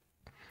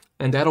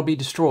 and that'll be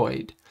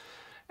destroyed.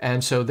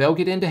 And so they'll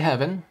get into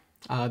heaven.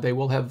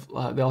 They'll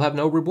have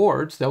no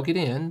rewards. They'll get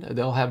in.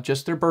 They'll have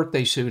just their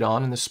birthday suit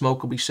on, and the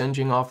smoke will be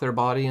singeing off their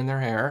body and their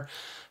hair.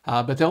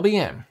 But they'll be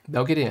in.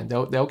 They'll get in.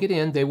 They'll get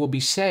in. They will be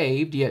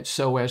saved, yet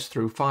so as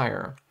through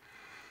fire.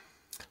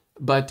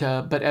 But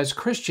as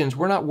Christians,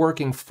 we're not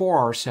working for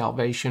our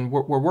salvation.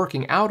 We're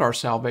working out our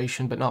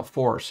salvation, but not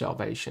for our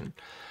salvation.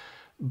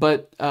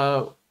 But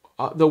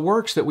the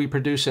works that we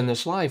produce in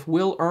this life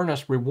will earn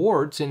us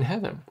rewards in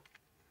heaven.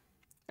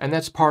 And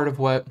that's part of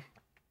what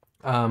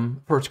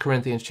 1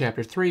 Corinthians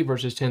chapter 3,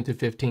 verses 10 through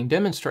 15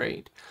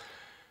 demonstrate.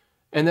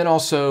 And then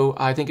also,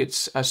 I think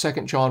it's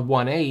 2 John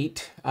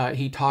 1:8,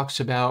 he talks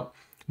about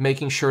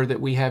making sure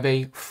that we have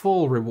a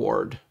full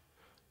reward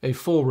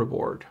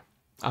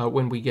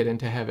when we get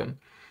into heaven.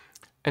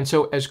 And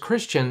so as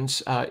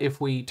Christians, if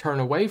we turn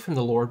away from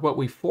the Lord, what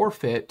we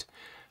forfeit,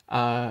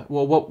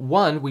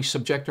 one, we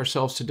subject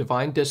ourselves to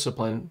divine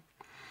discipline,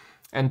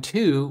 and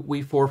two,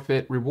 we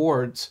forfeit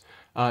rewards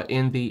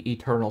in the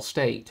eternal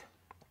state.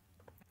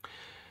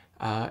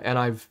 And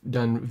I've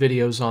done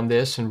videos on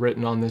this and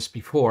written on this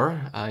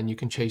before, and you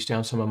can chase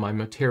down some of my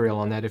material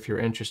on that if you're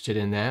interested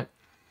in that.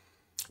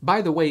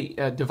 By the way,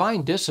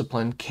 divine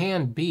discipline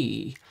can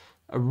be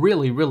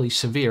really, really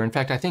severe. In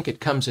fact, I think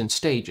it comes in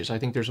stages. I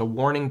think there's a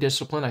warning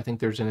discipline. I think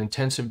there's an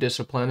intensive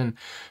discipline. And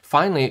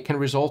finally, it can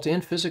result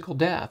in physical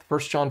death.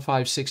 1 John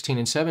 5:16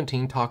 and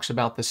 17 talks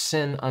about the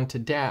sin unto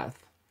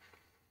death.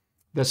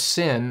 The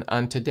sin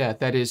unto death.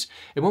 That is,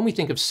 and when we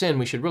think of sin,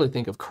 we should really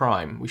think of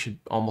crime. We should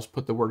almost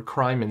put the word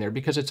crime in there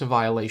because it's a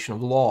violation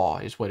of law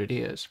is what it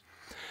is.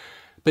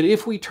 But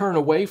if we turn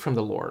away from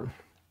the Lord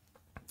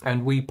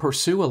and we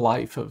pursue a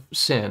life of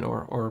sin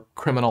or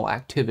criminal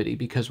activity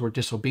because we're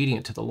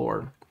disobedient to the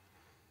Lord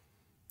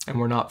and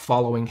we're not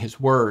following His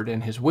word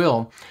and His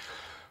will,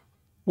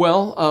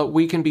 well,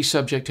 we can be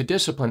subject to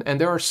discipline. And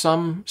there are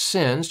some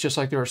sins, just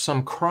like there are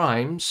some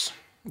crimes,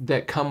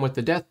 that come with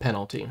the death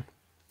penalty.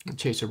 I'll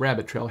chase a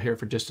rabbit trail here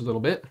for just a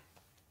little bit.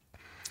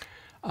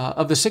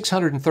 Of the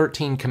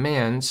 613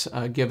 commands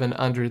given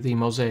under the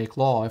Mosaic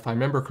Law, if I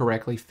remember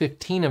correctly,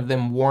 15 of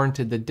them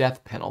warranted the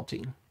death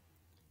penalty.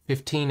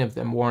 15 of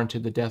them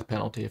warranted the death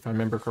penalty, if I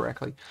remember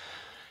correctly.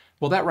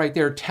 Well, that right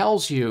there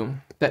tells you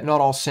that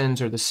not all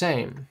sins are the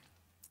same.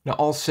 Now,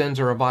 all sins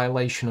are a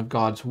violation of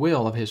God's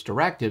will, of His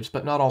directives,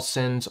 but not all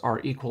sins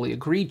are equally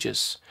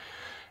egregious.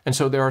 And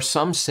so there are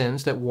some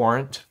sins that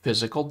warrant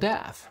physical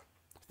death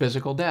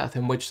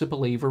in which the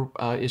believer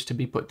is to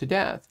be put to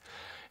death.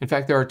 In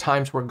fact, there are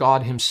times where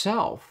God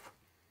Himself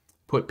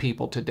put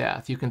people to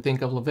death. You can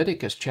think of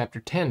Leviticus chapter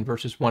 10,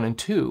 verses 1 and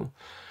 2,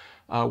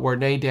 where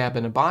Nadab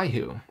and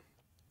Abihu,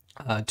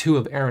 two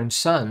of Aaron's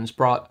sons,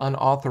 brought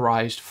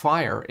unauthorized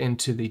fire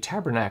into the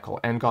tabernacle,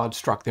 and God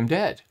struck them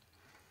dead.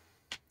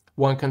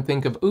 One can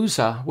think of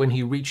Uzzah when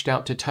he reached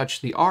out to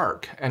touch the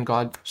ark, and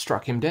God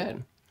struck him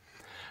dead.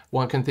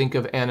 One can think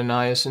of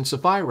Ananias and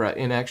Sapphira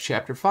in Acts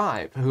chapter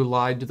 5, who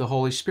lied to the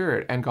Holy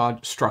Spirit, and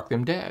God struck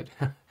them dead.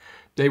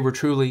 They were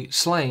truly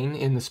slain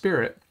in the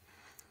Spirit,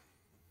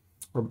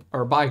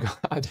 or by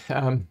God.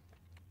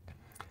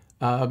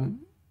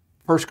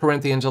 1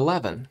 Corinthians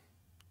 11,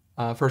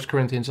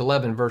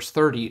 verse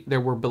 30, there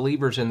were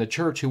believers in the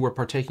church who were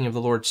partaking of the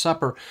Lord's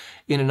Supper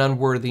in an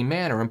unworthy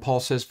manner. And Paul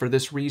says, for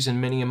this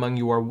reason, many among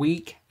you are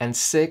weak and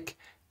sick,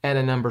 and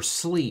a number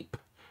sleep.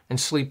 And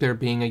sleep there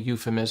being a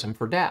euphemism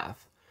for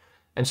death.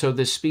 And so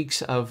this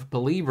speaks of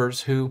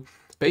believers who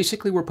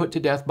basically were put to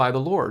death by the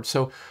Lord.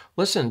 So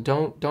listen,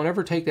 don't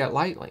ever take that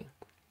lightly.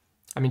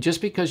 I mean,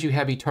 just because you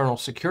have eternal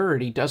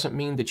security doesn't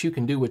mean that you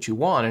can do what you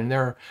want. And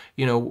there,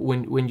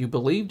 when you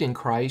believed in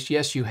Christ,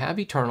 yes, you have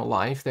eternal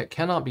life that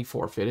cannot be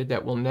forfeited,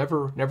 that will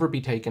never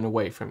be taken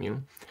away from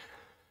you.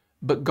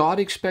 But God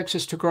expects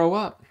us to grow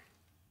up.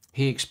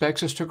 He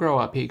expects us to grow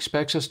up. He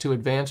expects us to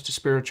advance to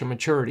spiritual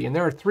maturity. And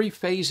there are three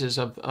phases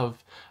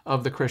of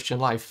the Christian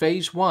life.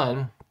 Phase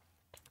one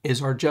is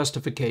our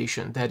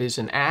justification. That is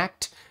an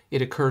act.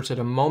 It occurs at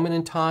a moment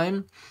in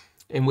time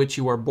in which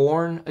you are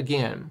born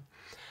again.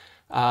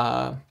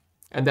 And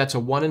that's a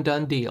one and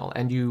done deal.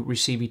 And you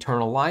receive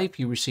eternal life.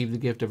 You receive the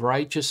gift of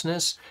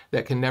righteousness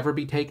that can never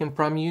be taken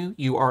from you.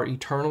 You are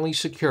eternally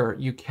secure.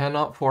 You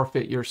cannot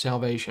forfeit your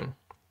salvation.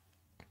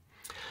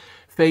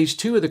 Phase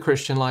two of the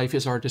Christian life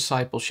is our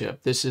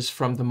discipleship. This is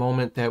from the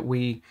moment that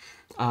we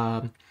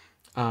turn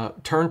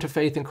to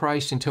faith in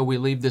Christ until we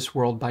leave this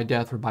world by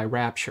death or by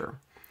rapture.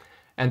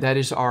 And that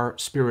is our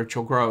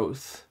spiritual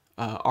growth,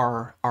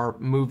 our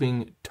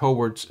moving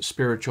towards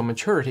spiritual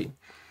maturity.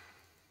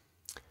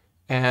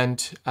 And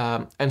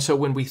so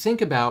when we think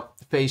about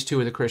phase two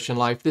of the Christian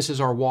life, this is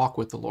our walk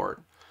with the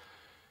Lord.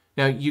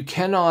 Now, you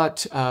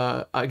cannot,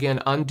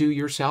 again, undo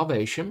your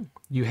salvation.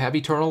 You have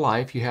eternal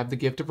life. You have the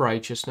gift of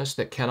righteousness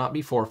that cannot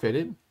be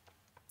forfeited.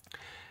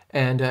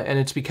 And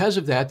it's because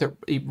of that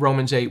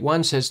Romans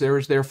 8:1 says, there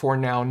is therefore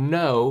now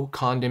no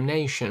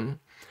condemnation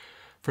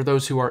for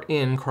those who are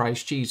in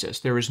Christ Jesus.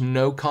 There is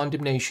no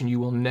condemnation. You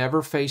will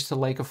never face the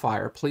lake of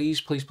fire. Please,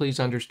 please, please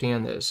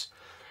understand this.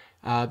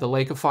 The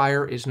lake of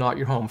fire is not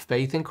your home.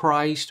 Faith in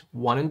Christ,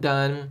 one and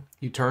done.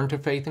 You turn to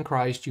faith in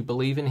Christ. You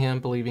believe in Him,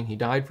 believing He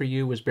died for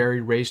you, was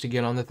buried, raised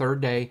again on the third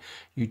day.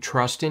 You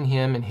trust in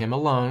Him and Him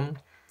alone.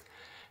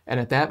 And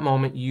at that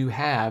moment, you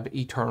have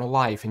eternal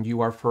life, and you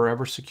are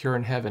forever secure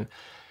in heaven.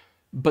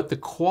 But the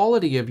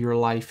quality of your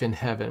life in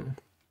heaven,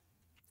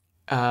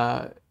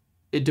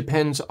 it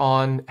depends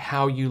on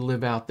how you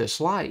live out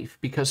this life,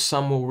 because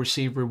some will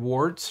receive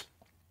rewards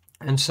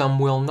and some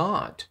will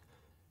not.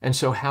 And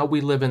so how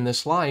we live in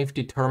this life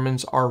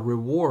determines our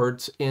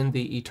rewards in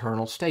the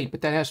eternal state.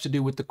 But that has to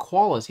do with the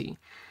quality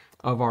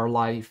of our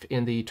life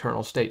in the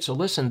eternal state. So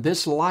listen,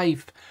 this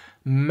life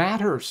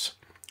matters.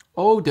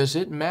 Oh, does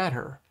it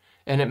matter?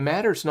 And it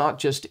matters not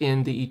just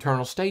in the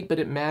eternal state, but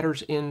it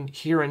matters in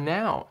here and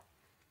now.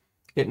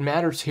 It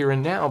matters here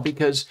and now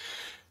because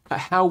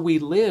how we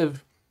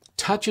live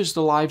touches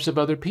the lives of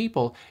other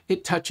people.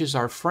 It touches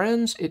our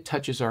friends, it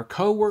touches our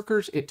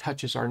coworkers, it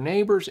touches our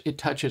neighbors, it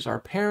touches our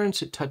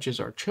parents, it touches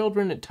our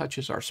children, it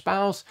touches our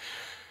spouse.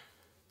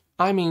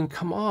 I mean,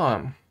 come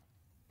on.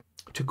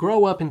 To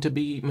grow up and to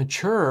be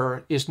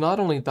mature is not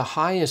only the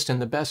highest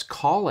and the best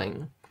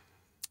calling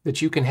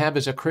that you can have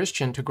as a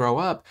Christian to grow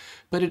up,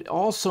 but it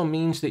also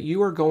means that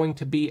you are going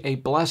to be a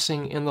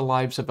blessing in the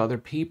lives of other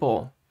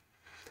people.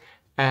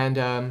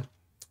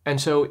 And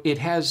so it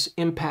has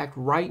impact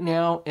right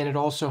now, and it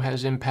also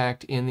has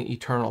impact in the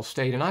eternal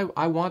state. And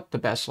I want the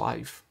best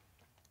life.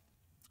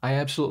 I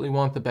absolutely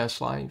want the best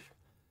life.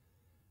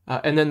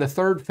 And then the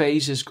third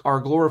phase is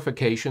our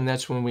glorification.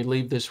 That's when we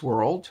leave this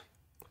world,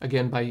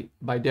 again,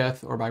 by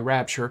death or by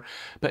rapture.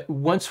 But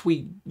once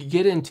we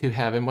get into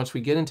heaven, once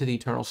we get into the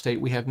eternal state,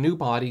 we have new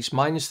bodies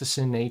minus the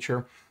sin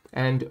nature,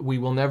 and we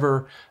will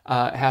never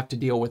have to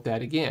deal with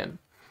that again.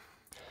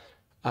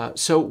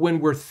 So when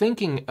we're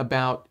thinking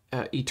about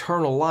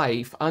eternal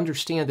life,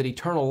 understand that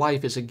eternal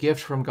life is a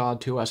gift from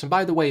God to us. And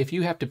by the way, if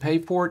you have to pay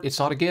for it, it's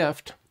not a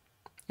gift.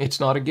 It's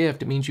not a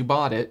gift. It means you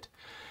bought it.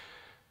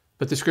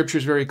 But the scripture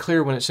is very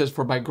clear when it says,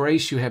 "For by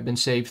grace you have been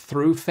saved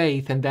through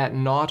faith, and that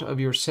not of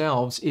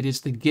yourselves." It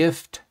is the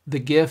gift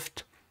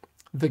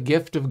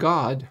of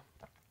God,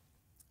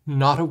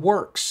 not of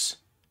works,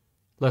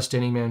 lest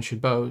any man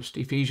should boast.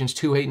 Ephesians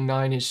 2:8 and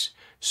 9 is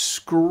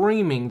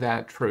screaming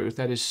that truth.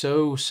 That is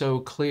so,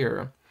 so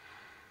clear.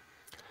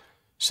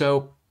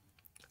 So,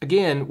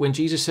 again, when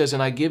Jesus says,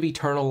 "And I give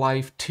eternal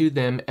life to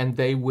them, and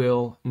they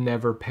will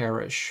never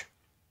perish."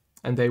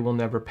 And they will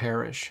never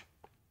perish.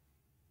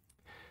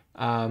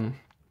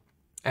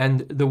 And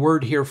the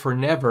word here for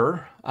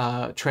never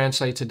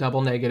translates a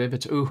double negative.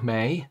 It's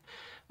uhme,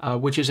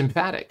 which is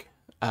emphatic.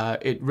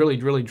 It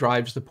really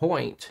drives the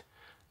point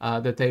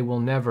that they will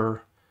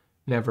never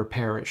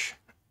perish.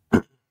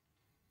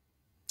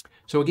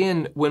 So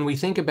again, when we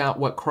think about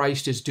what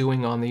Christ is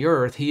doing on the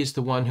earth, he is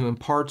the one who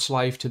imparts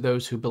life to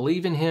those who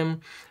believe in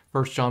him.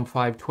 1 John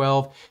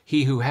 5:12,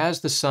 he who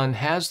has the Son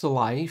has the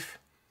life.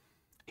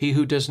 He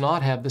who does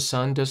not have the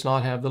Son does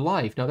not have the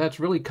life. Now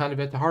that's really kind of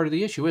at the heart of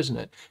the issue, isn't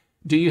it?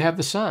 Do you have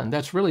the Son?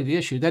 That's really the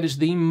issue. That is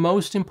the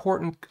most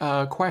important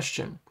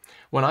question.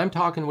 When I'm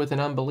talking with an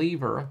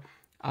unbeliever,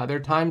 there are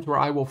times where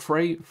I will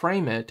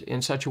frame it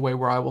in such a way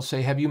where I will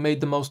say, have you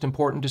made the most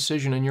important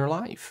decision in your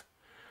life?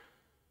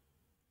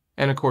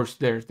 And of course,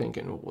 they're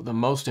thinking, well, the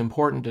most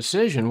important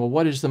decision? Well,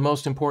 what is the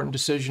most important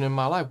decision in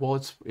my life? Well,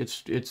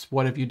 it's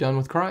what have you done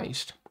with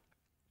Christ?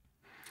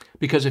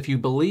 Because if you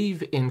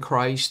believe in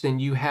Christ, then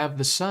you have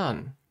the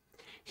Son.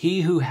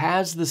 He who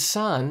has the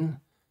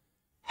Son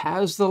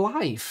has the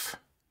life.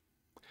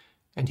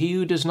 And he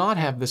who does not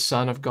have the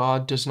Son of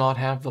God does not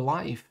have the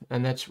life.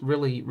 And that's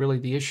really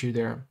the issue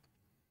there.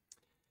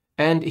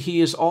 And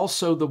he is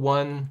also the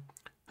one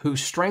who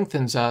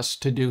strengthens us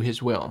to do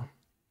his will.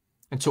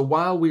 And so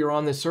while we are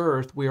on this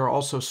earth, we are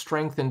also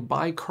strengthened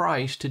by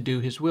Christ to do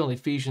his will.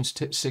 Ephesians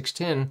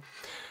 6:10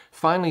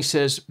 finally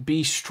says,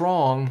 be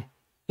strong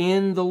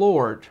in the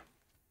Lord.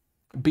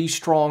 Be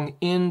strong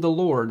in the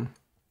Lord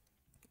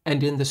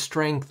and in the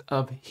strength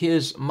of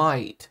his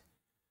might.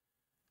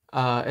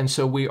 And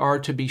so we are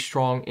to be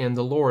strong in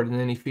the Lord. And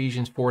then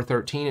Ephesians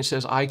 4:13, it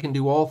says, I can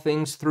do all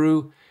things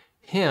through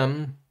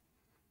him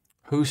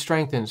who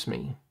strengthens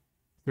me.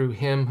 Through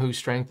him who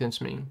strengthens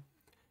me.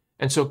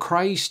 And so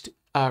Christ,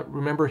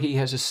 remember, he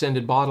has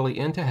ascended bodily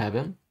into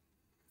heaven.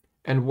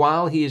 And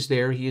while he is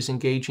there, he is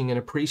engaging in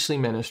a priestly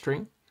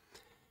ministry.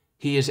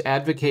 He is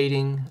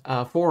advocating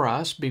for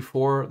us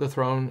before the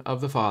throne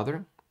of the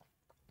Father.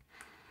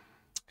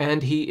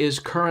 And he is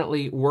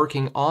currently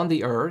working on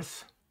the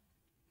earth.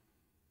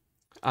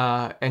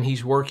 And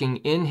he's working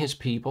in his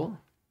people,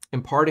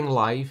 imparting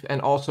life,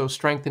 and also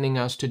strengthening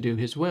us to do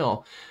his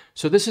will.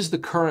 So this is the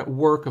current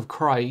work of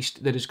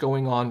Christ that is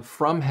going on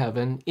from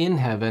heaven, in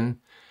heaven,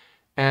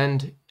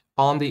 and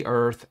on the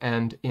earth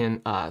and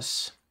in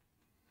us.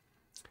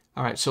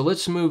 All right, so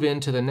let's move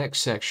into the next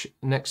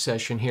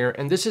session here.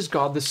 And this is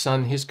God the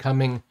Son, his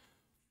coming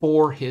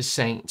for his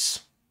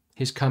saints.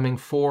 His coming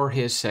for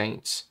his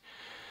saints.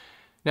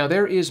 Now,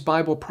 there is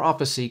Bible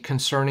prophecy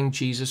concerning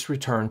Jesus'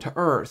 return to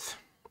earth.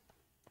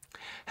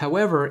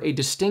 However, a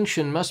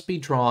distinction must be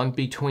drawn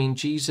between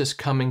Jesus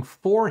coming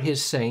for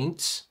his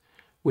saints,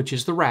 which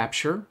is the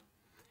rapture,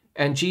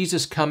 and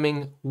Jesus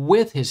coming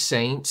with his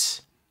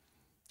saints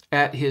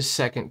at his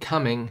second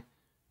coming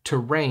to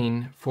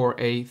reign for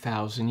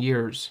 1,000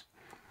 years.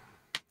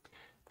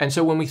 And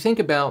so when we think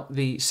about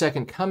the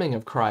second coming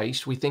of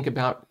Christ, we think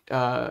about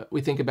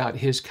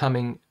his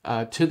coming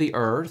to the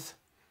earth.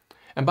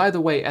 And by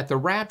the way, at the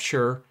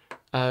rapture,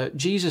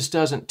 Jesus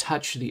doesn't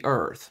touch the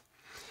earth.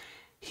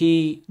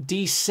 He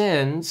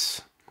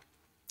descends,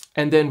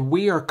 and then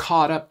we are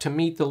caught up to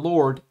meet the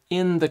Lord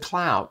in the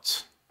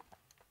clouds.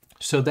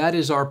 So that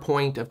is our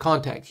point of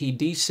contact. He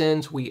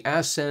descends, we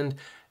ascend,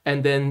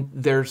 And then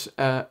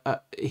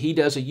he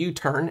does a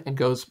U-turn and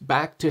goes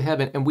back to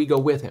heaven, and we go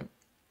with him.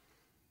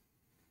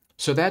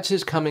 So that's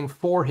his coming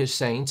for his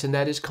saints, and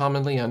that is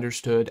commonly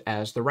understood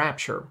as the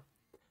rapture.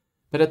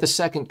 But at the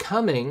second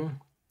coming,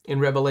 in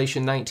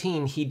Revelation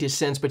 19, he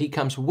descends, but he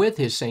comes with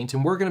his saints,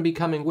 and we're going to be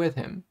coming with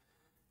him.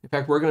 In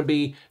fact, we're going to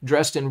be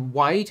dressed in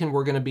white, and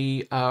we're going to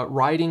be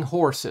riding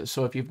horses.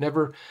 So if you've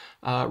never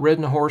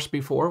ridden a horse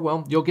before,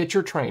 well, you'll get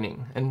your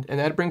training. And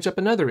that brings up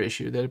another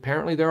issue, that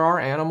apparently there are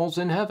animals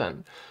in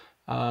heaven.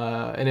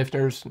 And if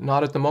there's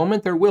not at the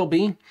moment, there will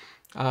be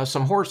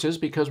some horses,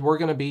 because we're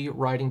going to be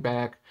riding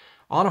back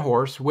on a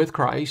horse with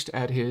Christ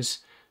at his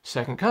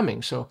second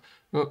coming. So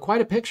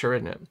quite a picture,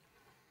 isn't it?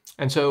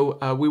 And so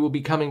we will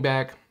be coming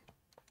back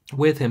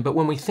with him. But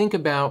when we think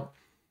about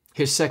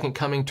his second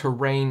coming to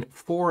reign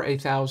for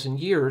 1,000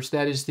 years,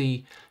 that is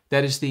the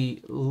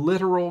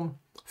literal,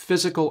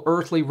 physical,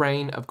 earthly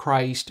reign of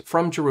Christ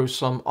from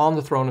Jerusalem on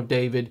the throne of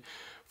David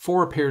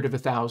for a period of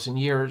 1,000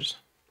 years.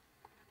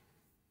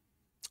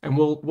 And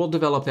we'll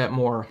develop that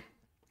more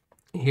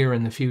here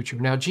in the future.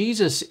 Now,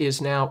 Jesus is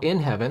now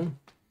in heaven,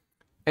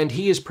 and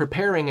he is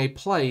preparing a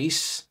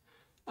place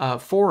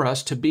for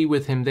us to be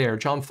with him there.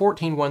 John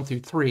 14, 1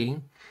 through 3.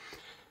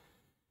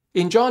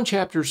 In John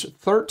chapters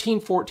 13,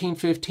 14,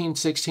 15,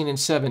 16, and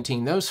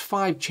 17, those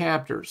 5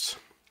 chapters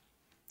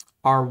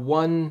are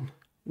one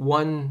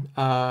lengthy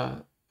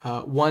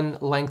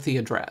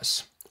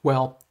address.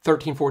 Well,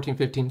 13, 14,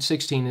 15,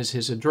 16 is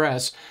his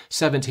address.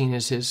 17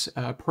 is his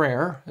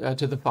prayer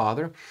to the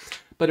Father.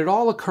 But it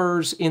all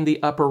occurs in the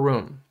upper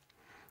room.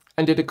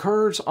 And it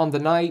occurs on the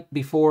night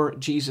before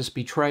Jesus'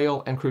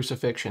 betrayal and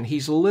crucifixion.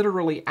 He's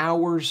literally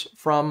hours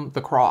from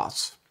the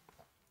cross.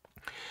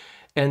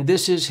 And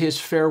this is his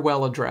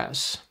farewell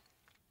address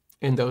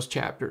in those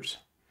chapters.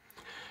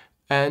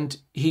 And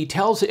he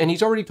tells, and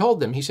he's already told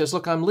them, he says,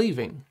 look, I'm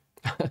leaving.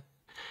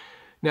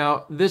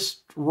 Now, this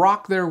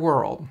rocked their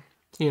world,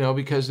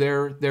 because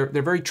they're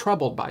very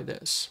troubled by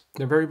this.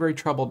 They're very, very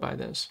troubled by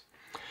this.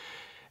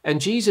 And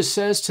Jesus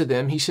says to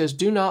them, he says,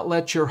 do not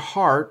let your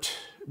heart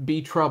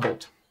be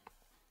troubled.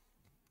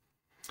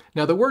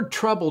 Now, the word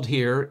troubled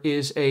here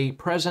is a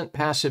present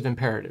passive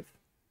imperative.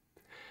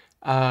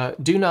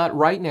 Do not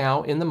right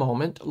now, in the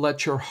moment,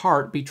 let your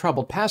heart be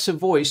troubled. Passive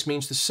voice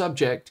means the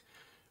subject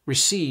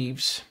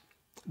receives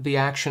the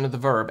action of the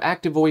verb.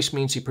 Active voice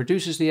means he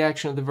produces the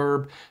action of the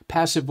verb.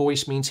 Passive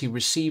voice means he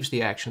receives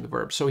the action of the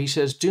verb. So he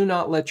says, do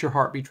not let your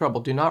heart be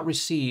troubled. Do not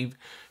receive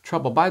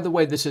trouble. By the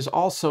way, this is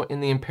also in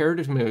the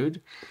imperative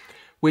mood,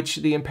 which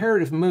the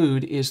imperative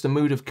mood is the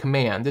mood of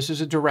command. This is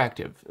a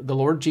directive. The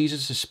Lord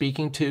Jesus is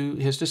speaking to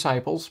his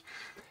disciples,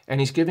 and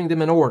he's giving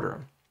them an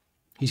order.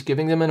 He's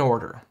giving them an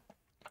order.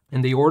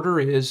 And the order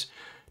is,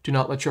 do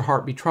not let your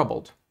heart be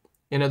troubled.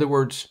 In other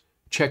words,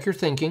 check your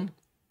thinking,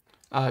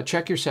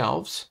 check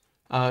yourselves.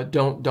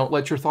 Don't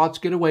let your thoughts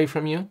get away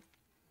from you.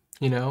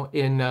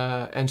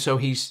 And so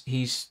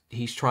he's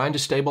trying to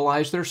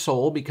stabilize their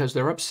soul because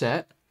they're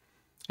upset.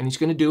 And he's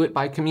going to do it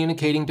by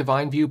communicating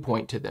divine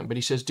viewpoint to them. But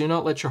he says, do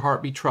not let your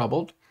heart be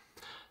troubled.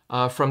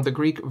 From the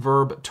Greek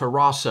verb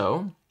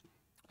tarasso,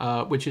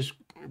 which is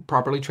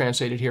properly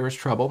translated here as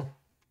trouble.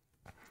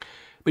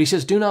 But he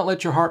says, do not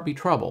let your heart be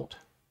troubled.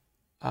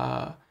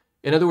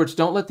 In other words,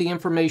 don't let the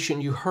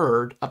information you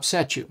heard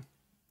upset you.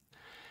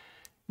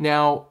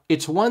 Now,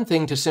 it's one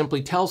thing to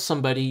simply tell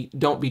somebody,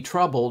 don't be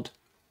troubled,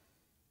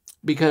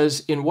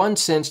 because in one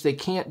sense, they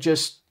can't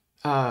just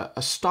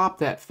stop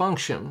that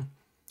function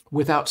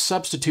without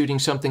substituting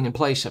something in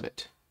place of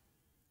it.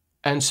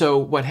 And so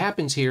what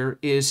happens here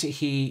is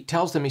he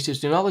tells them, he says,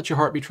 do not let your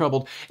heart be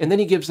troubled, and then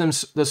he gives them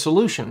the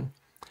solution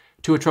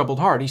to a troubled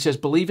heart. He says,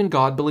 believe in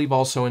God, believe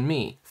also in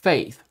me.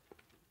 Faith.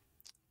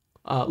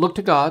 Look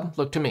to God,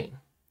 look to me.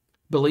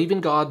 Believe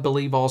in God,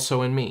 believe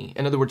also in me.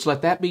 In other words,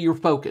 let that be your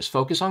focus.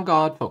 Focus on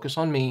God, focus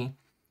on me,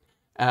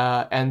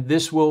 and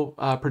this will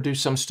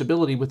produce some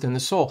stability within the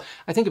soul.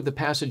 I think of the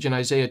passage in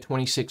Isaiah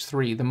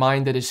 26:3, the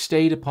mind that is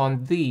stayed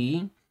upon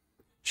thee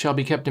shall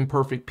be kept in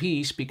perfect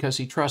peace because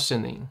he trusts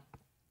in thee.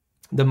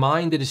 The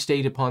mind that is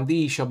stayed upon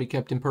thee shall be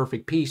kept in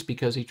perfect peace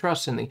because he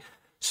trusts in thee.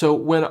 So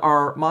when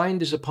our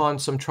mind is upon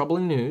some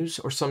troubling news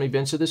or some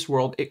events of this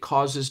world, it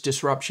causes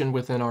disruption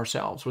within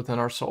ourselves, within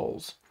our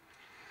souls.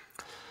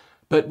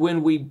 But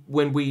when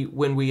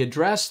we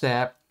address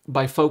that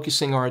by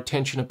focusing our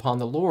attention upon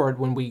the Lord,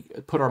 when we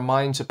put our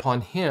minds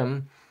upon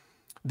him,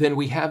 then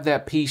we have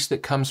that peace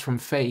that comes from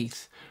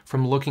faith,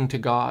 from looking to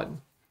God.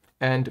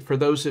 And for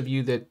those of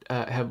you that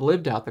have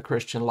lived out the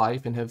Christian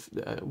life and have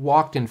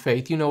walked in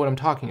faith, you know what I'm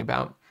talking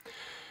about.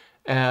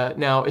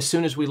 Now, as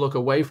soon as we look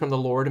away from the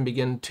Lord and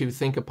begin to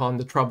think upon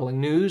the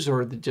troubling news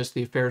or just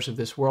the affairs of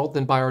this world,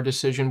 then by our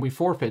decision, we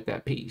forfeit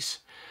that peace.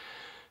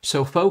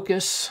 So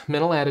focus,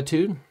 mental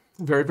attitude,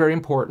 very, very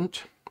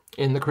important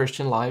in the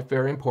Christian life,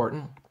 very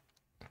important.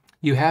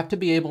 You have to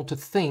be able to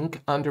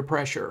think under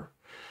pressure.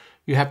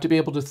 You have to be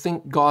able to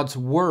think God's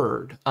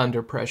word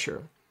under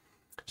pressure.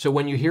 So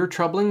when you hear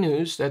troubling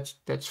news,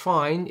 that's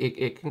fine.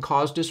 It can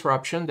cause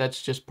disruption.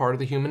 That's just part of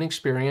the human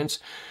experience.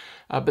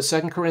 But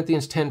 2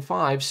 Corinthians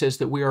 10:5 says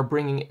that we are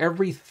bringing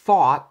every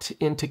thought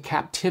into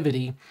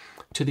captivity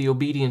to the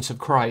obedience of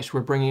Christ.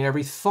 We're bringing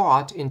every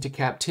thought into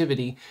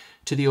captivity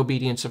to the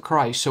obedience of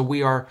Christ. So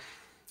we are,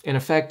 in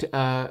effect,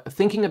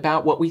 thinking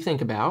about what we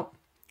think about.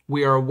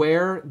 We are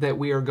aware that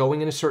we are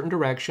going in a certain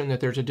direction, that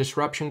there's a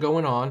disruption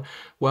going on.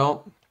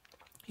 Well,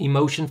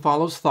 emotion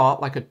follows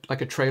thought like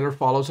a trailer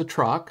follows a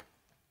truck.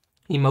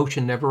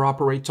 Emotion never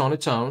operates on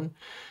its own.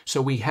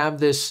 So we have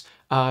this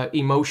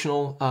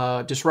emotional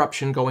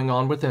disruption going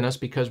on within us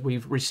because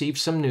we've received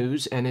some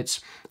news and it's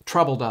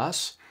troubled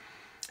us.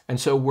 And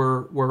so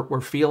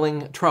we're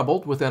feeling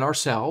troubled within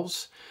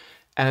ourselves.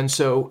 And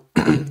so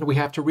we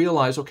have to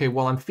realize, okay,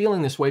 well, I'm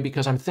feeling this way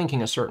because I'm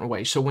thinking a certain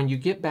way. So when you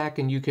get back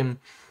and you can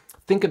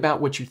think about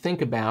what you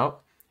think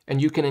about,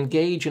 and you can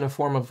engage in a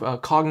form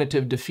of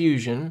cognitive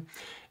diffusion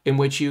in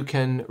which you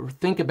can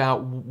think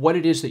about what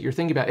it is that you're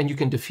thinking about, and you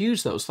can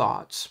diffuse those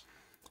thoughts.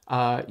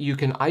 You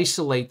can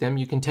isolate them.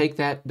 You can take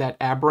that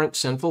aberrant,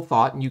 sinful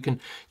thought, and you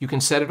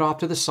can set it off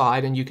to the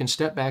side, and you can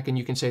step back, and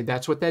you can say,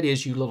 that's what that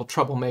is, you little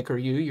troublemaker,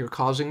 you're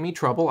causing me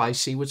trouble. I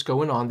see what's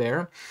going on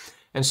there.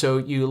 And so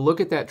you look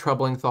at that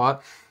troubling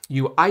thought,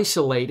 you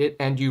isolate it,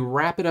 and you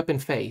wrap it up in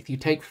faith. You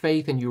take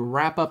faith and you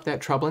wrap up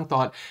that troubling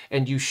thought,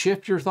 and you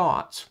shift your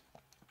thoughts.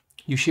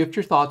 You shift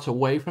your thoughts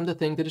away from the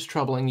thing that is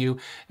troubling you,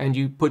 and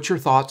you put your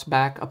thoughts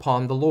back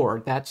upon the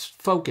Lord. That's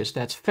focus,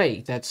 that's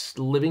faith, that's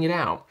living it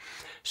out.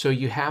 So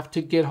you have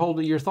to get hold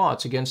of your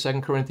thoughts. Again,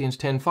 2 Corinthians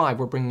 10:5,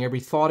 we're bringing every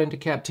thought into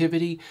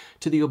captivity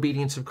to the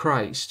obedience of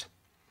Christ.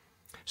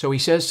 So he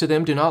says to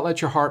them, do not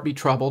let your heart be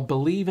troubled.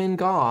 Believe in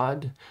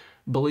God,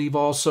 believe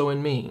also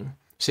in me.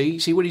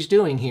 See what he's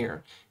doing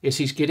here is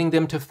he's getting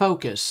them to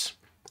focus.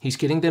 He's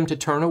getting them to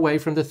turn away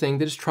from the thing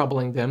that is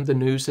troubling them, the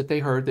news that they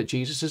heard that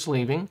Jesus is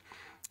leaving.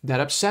 That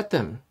upset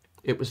them.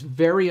 It was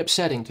very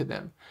upsetting to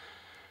them.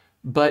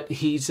 But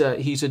he's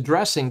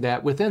addressing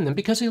that within them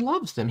because he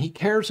loves them. He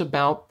cares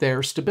about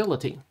their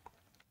stability.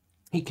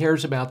 He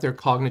cares about their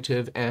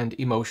cognitive and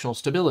emotional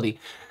stability.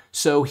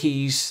 So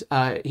he's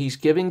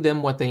giving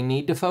them what they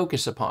need to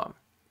focus upon.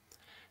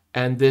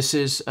 And this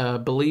is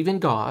believe in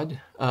God,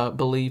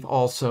 believe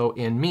also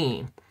in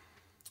me.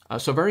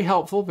 So very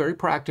helpful, very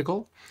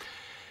practical.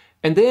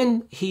 And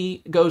then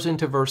he goes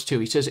into verse 2.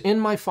 He says, in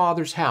my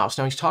Father's house.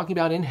 Now he's talking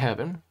about in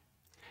heaven.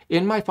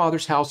 In my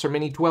Father's house are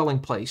many dwelling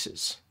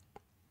places.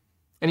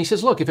 And he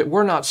says, look, if it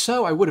were not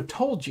so, I would have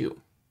told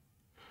you.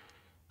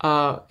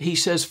 He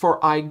says,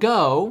 for I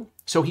go.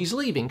 So he's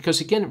leaving.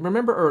 Because again,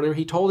 remember earlier,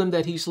 he told them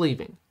that he's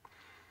leaving.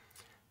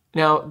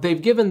 Now,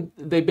 they've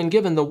been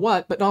given the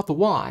what, but not the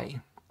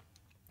why.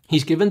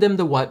 He's given them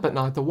the what, but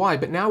not the why.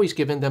 But now he's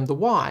given them the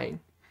why.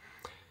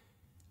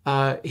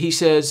 He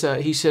says,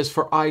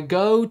 for I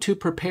go to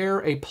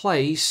prepare a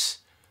place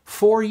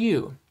for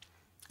you.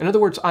 In other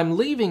words, I'm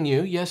leaving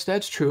you. Yes,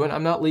 that's true. And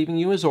I'm not leaving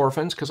you as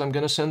orphans because I'm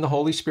going to send the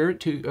Holy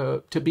Spirit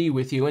to be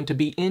with you and to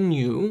be in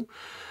you.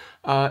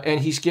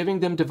 And he's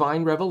giving them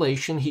divine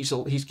revelation.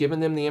 He's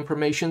given them the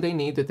information they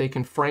need that they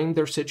can frame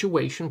their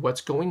situation, what's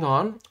going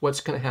on,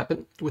 what's going to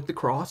happen with the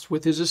cross,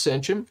 with his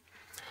ascension.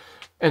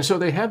 And so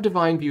they have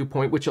divine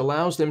viewpoint, which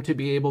allows them to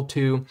be able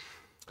to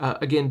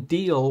again,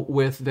 deal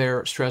with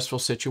their stressful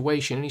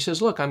situation. And he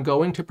says, look, I'm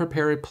going to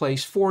prepare a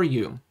place for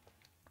you.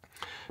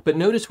 But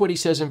notice what he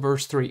says in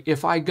verse 3.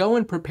 If I go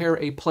and prepare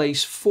a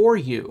place for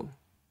you,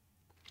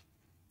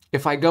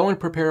 if I go and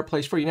prepare a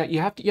place for you. Now, you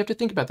have to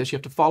think about this. You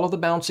have to follow the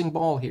bouncing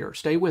ball here.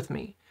 Stay with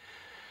me.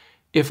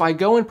 If I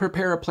go and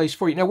prepare a place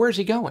for you. Now, where's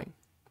he going?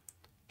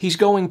 He's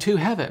going to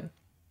heaven.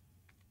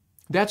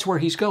 That's where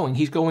he's going.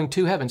 He's going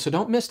to heaven. So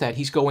don't miss that.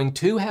 He's going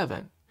to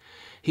heaven.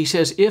 He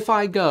says, if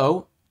I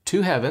go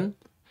to heaven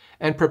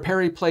and prepare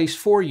a place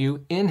for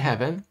you in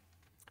heaven,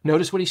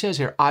 notice what he says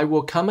here, I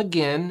will come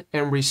again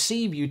and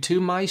receive you to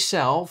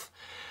myself,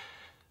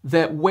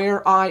 that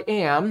where I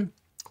am,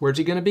 where's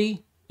he going to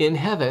be? In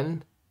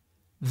heaven,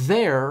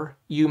 there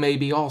you may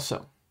be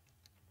also.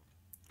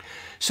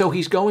 So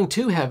he's going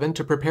to heaven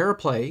to prepare a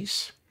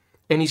place,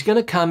 and he's going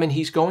to come and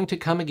he's going to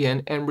come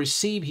again and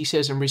receive, he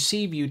says, and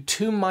receive you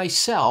to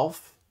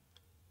myself,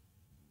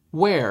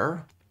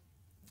 where?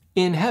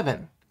 In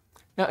heaven.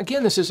 Now,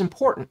 again, this is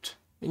important,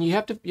 and you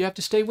have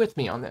to stay with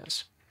me on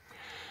this.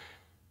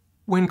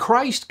 When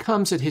Christ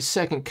comes at his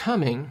second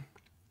coming,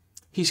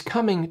 he's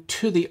coming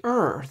to the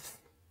earth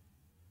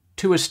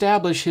to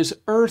establish his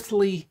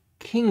earthly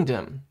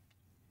kingdom.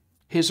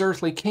 His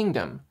earthly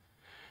kingdom.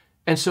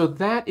 And so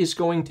that is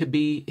going to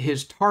be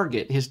his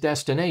target, his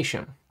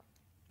destination.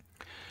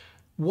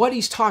 What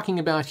he's talking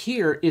about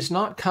here is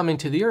not coming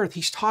to the earth.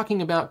 He's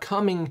talking about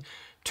coming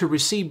to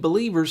receive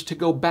believers to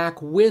go back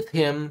with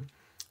him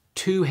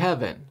to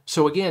heaven.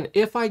 So again,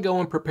 if I go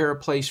and prepare a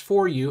place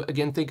for you,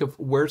 again, think of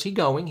where's he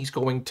going? He's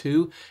going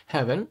to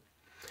heaven.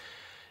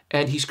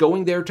 And he's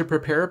going there to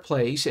prepare a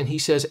place. And he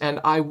says, and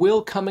I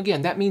will come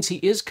again. That means he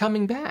is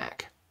coming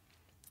back.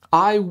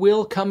 I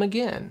will come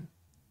again.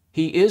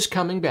 He is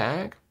coming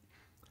back.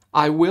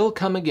 I will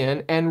come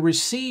again and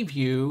receive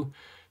you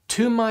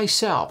to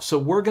myself. So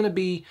we're going to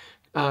be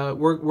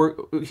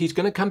He's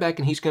going to come back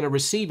and he's going to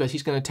receive us.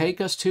 He's going to take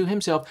us to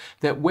himself,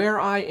 that where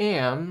I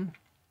am,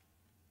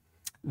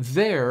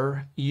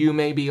 there you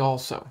may be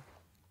also.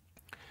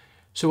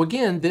 So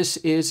again, this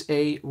is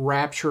a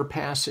rapture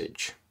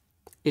passage.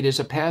 It is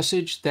a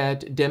passage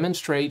that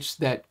demonstrates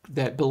that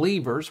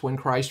believers, when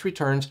Christ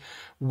returns,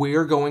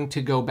 we're going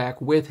to go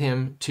back with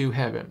him to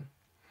heaven.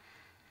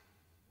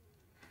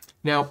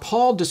 Now,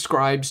 Paul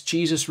describes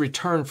Jesus'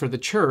 return for the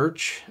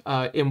church,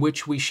 in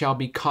which we shall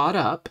be caught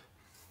up,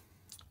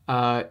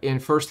 in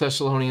 1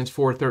 Thessalonians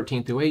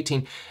 4:13 through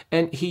 18,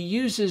 and he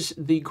uses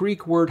the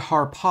Greek word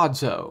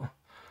harpazo.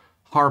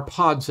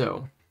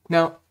 Harpazo.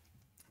 Now,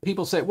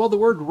 people say, well, the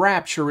word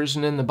rapture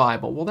isn't in the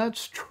Bible. Well,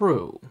 that's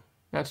true.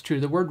 That's true.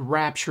 The word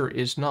rapture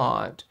is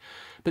not,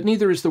 but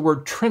neither is the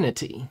word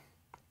Trinity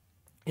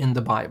in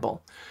the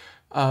Bible.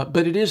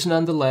 But it is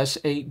nonetheless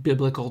a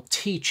biblical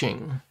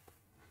teaching.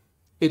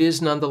 It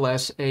is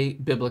nonetheless a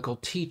biblical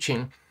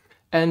teaching.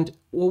 And,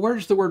 well, where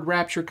does the word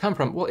rapture come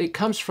from? Well, it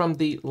comes from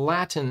the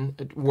Latin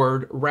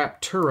word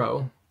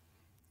rapturo,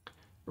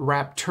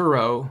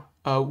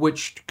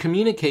 which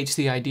communicates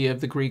the idea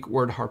of the Greek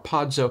word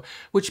harpazo,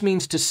 which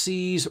means to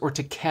seize or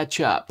to catch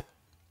up.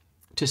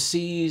 To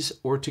seize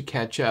or to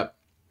catch up.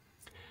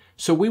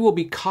 So we will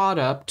be caught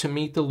up to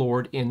meet the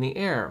Lord in the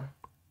air.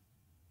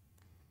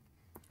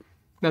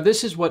 Now,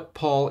 this is what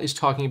Paul is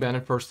talking about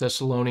in 1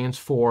 Thessalonians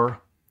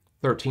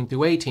 4:13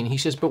 through 18. He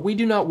says, "But we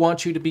do not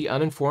want you to be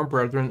uninformed,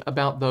 brethren,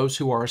 about those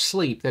who are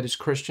asleep," that is,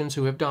 Christians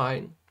who have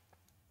died,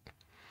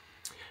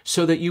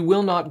 "so that you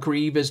will not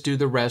grieve as do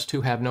the rest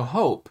who have no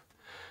hope."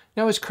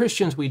 Now, as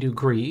Christians, we do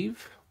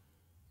grieve.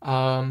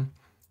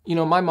 You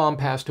know, my mom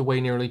passed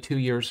away nearly 2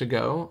 years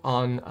ago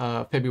on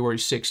February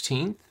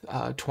 16th,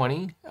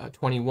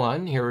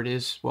 2021. Here it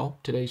is. Well,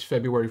 today's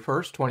February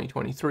 1st,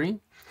 2023.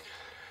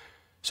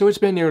 So it's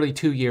been nearly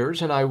 2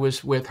 years, and I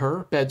was with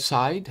her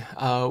bedside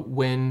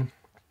when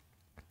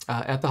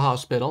at the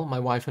hospital. My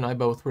wife and I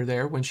both were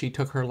there when she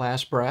took her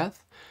last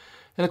breath.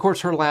 And, of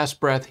course, her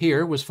last breath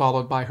here was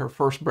followed by her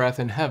first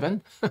breath in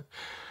heaven.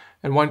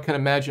 And one can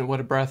imagine what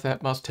a breath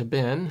that must have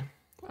been.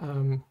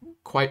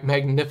 Quite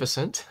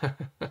magnificent.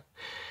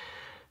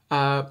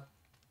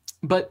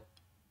 But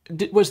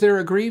was there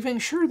a grieving?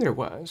 Sure there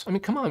was. I mean,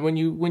 come on, when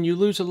you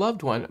lose a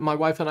loved one, my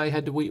wife and I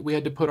had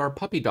to put our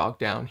puppy dog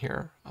down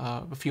here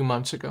a few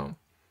months ago.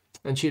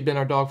 And she had been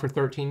our dog for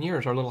 13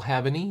 years, our little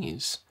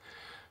Havanese.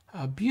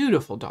 A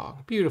beautiful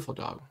dog,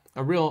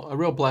 a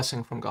real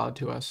blessing from God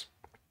to us.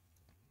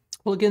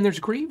 Well, again, there's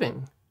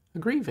grieving.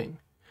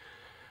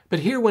 But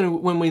here,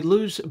 when we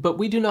lose, but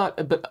we do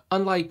not. But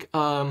unlike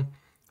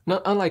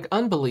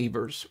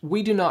unbelievers,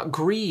 we do not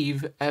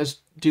grieve as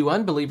do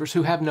unbelievers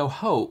who have no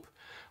hope.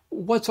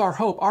 What's our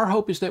hope? Our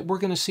hope is that we're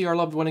going to see our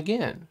loved one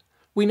again.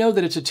 We know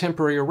that it's a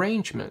temporary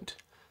arrangement,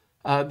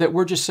 that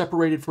we're just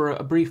separated for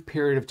a brief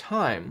period of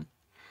time.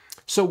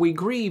 So we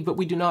grieve, but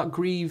we do not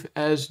grieve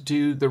as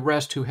do the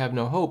rest who have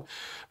no hope.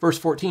 Verse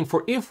 14,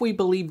 "For if we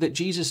believe that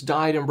Jesus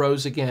died and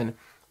rose again,"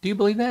 do you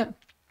believe that?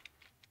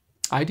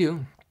 I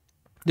do.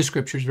 The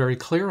Scripture is very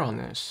clear on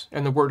this,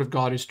 and the Word of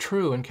God is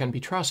true and can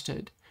be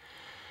trusted.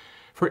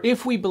 "For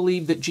if we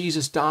believe that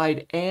Jesus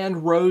died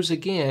and rose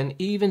again,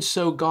 even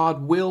so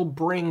God will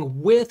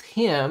bring with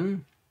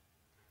him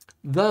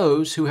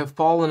those who have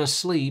fallen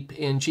asleep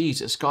in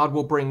Jesus." God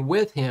will bring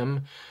with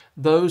him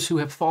those who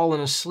have fallen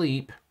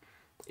asleep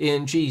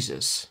in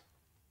Jesus.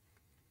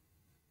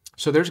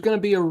 So there's going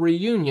to be a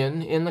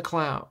reunion in the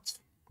clouds.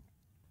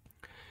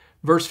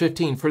 Verse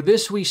 15, "For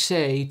this we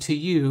say to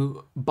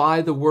you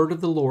by the word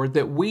of the Lord,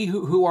 that we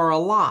who are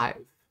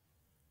alive,"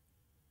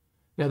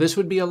 now this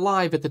would be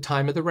alive at the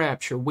time of the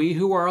rapture, "we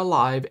who are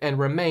alive and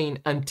remain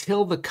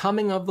until the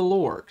coming of the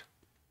Lord."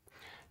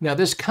 Now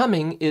this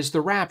coming is the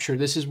rapture.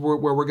 This is where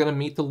we're going to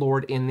meet the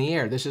Lord in the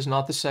air. This is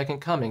not the second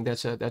coming.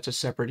 That's a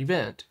separate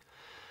event.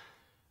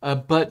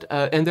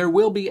 And there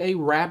will be a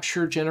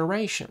rapture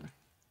generation.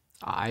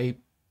 I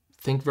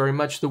think very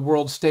much the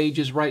world stage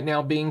is right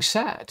now being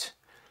set.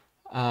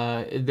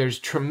 There's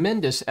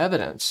tremendous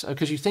evidence,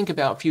 because you think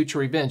about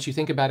future events. You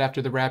think about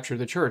after the rapture of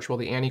the church. Well,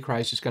 the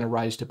Antichrist is going to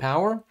rise to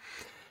power,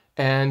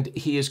 and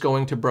he is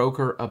going to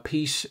broker a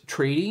peace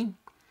treaty,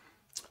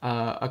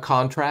 a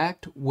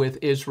contract with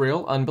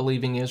Israel.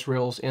 Unbelieving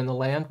Israel's in the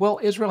land. Well,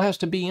 Israel has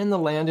to be in the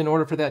land in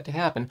order for that to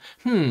happen.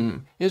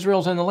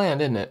 Israel's in the land,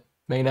 isn't it?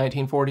 May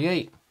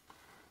 1948.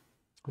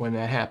 When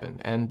that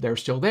happened, and they're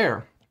still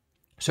there.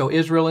 So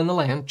Israel in the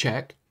land,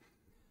 check.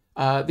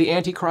 The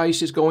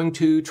Antichrist is going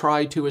to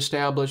try to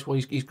establish, well,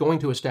 he's going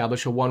to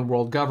establish a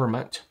one-world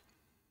government.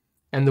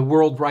 And the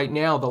world right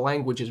now, the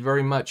language is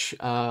very much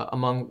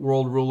among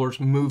world rulers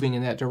moving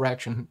in that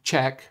direction,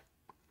 check.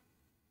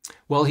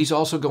 Well, he's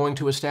also going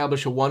to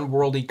establish a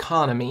one-world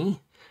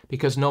economy,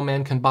 because no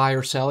man can buy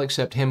or sell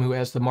except him who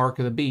has the mark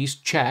of the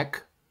beast,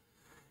 check.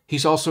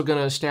 He's also going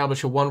to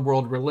establish a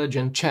one-world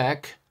religion,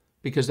 check,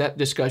 because that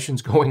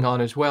discussion's going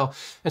on as well.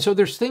 And so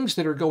there's things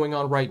that are going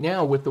on right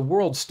now with the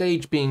world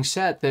stage being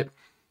set that,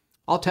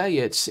 I'll tell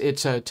you, it's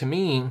to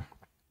me,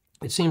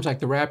 it seems like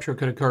the rapture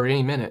could occur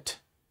any minute.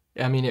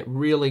 I mean, it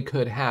really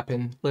could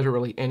happen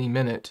literally any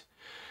minute.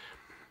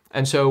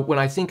 And so when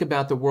I think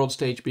about the world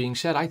stage being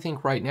set, I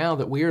think right now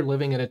that we are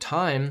living at a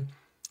time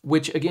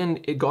which, again,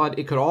 it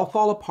could all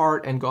fall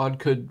apart, and God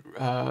could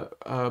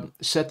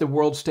set the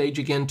world stage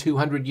again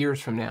 200 years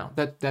from now.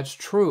 That's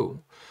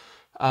true.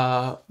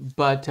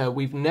 But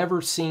we've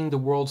never seen the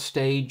world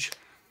stage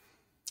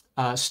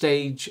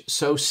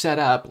so set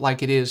up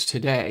like it is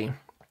today.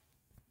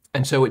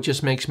 And so it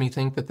just makes me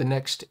think that the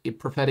next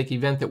prophetic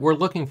event that we're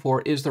looking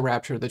for is the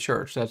rapture of the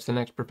church. That's the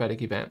next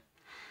prophetic event.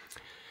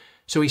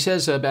 So he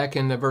says back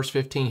in verse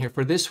 15 here,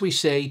 "For this we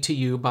say to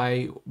you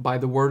by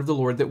the word of the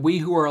Lord, that we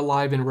who are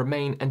alive and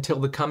remain until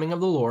the coming of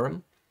the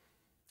Lord,"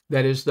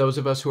 that is, those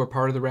of us who are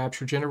part of the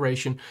rapture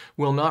generation,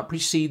 "will not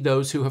precede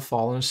those who have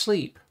fallen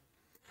asleep.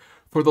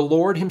 For the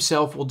Lord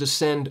himself will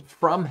descend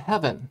from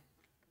heaven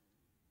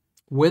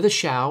with a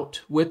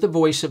shout, with the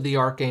voice of the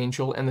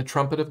archangel and the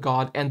trumpet of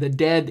God, and the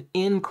dead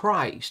in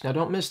Christ." Now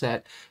don't miss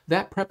that.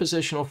 That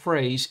prepositional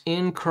phrase,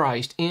 in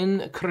Christ,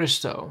 in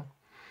Christo,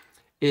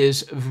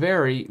 is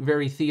very,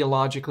 very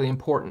theologically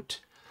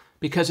important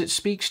because it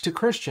speaks to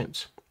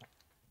Christians.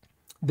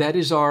 That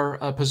is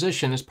our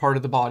position as part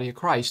of the body of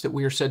Christ, that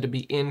we are said to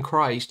be in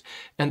Christ,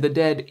 and the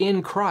dead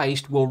in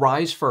Christ will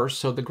rise first,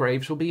 so the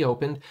graves will be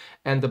opened,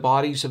 and the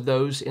bodies of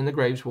those in the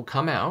graves will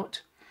come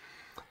out,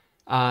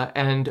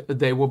 and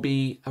they will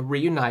be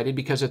reunited,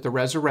 because at the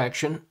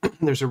resurrection,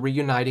 there's a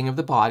reuniting of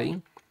the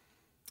body.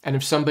 And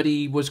if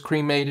somebody was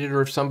cremated,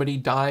 or if somebody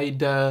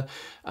died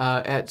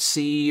at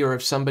sea, or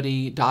if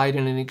somebody died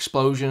in an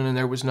explosion and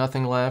there was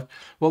nothing left,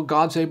 well,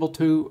 God's able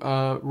to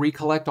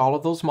recollect all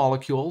of those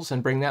molecules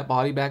and bring that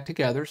body back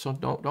together. So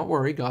don't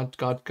worry, God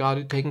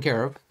it taken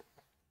care of.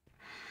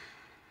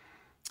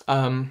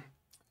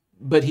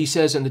 But he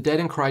says, "And the dead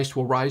in Christ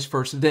will rise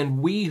first.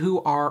 Then we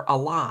who are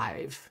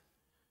alive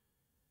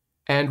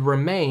and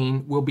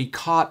remain will be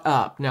caught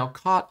up." Now,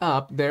 caught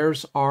up,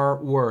 there's our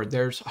word.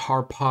 There's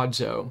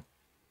harpazo.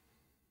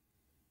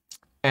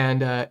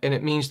 And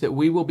it means that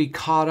we will be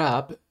caught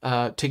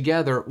up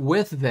together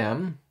with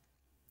them.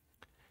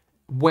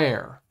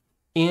 Where?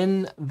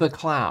 In the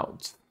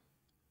clouds.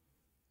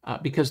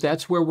 Because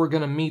that's where we're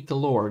going to meet the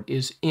Lord,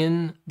 is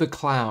in the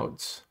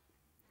clouds.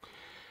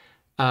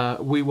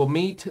 We will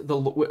meet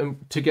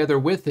together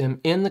with him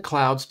in the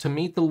clouds to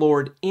meet the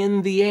Lord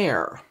in the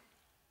air.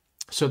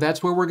 So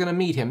that's where we're going to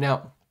meet him.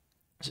 Now,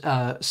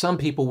 some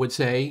people would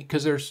say,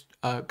 because there's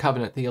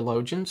covenant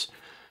theologians,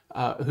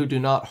 who do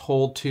not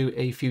hold to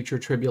a future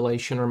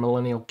tribulation or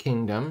millennial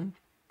kingdom.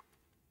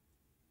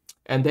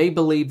 And they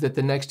believe that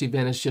the next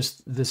event is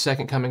just the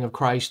second coming of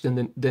Christ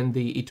and then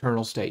the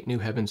eternal state, new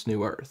heavens,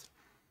 new earth.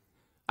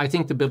 I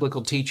think the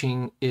biblical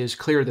teaching is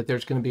clear that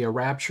there's going to be a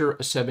rapture,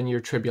 a 7-year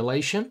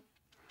tribulation,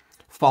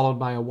 followed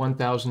by a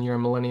 1,000-year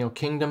millennial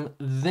kingdom,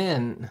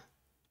 then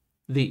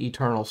the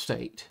eternal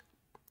state.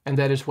 And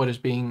that is what is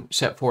being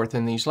set forth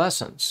in these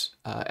lessons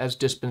as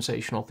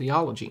dispensational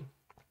theology.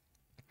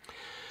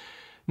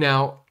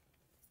 Now,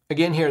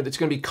 again here, that's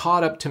going to be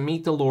caught up to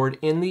meet the Lord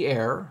in the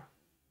air.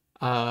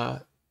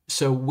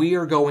 So we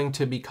are going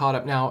to be caught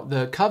up. Now,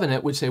 the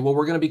covenant would say, well,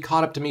 we're going to be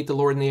caught up to meet the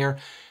Lord in the air,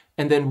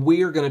 and then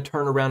we are going to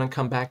turn around and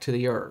come back to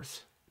the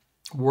earth.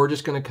 We're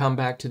just going to come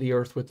back to the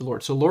earth with the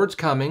Lord. So Lord's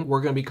coming,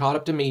 we're going to be caught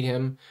up to meet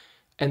him,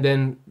 and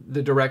then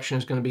the direction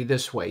is going to be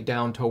this way,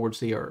 down towards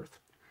the earth.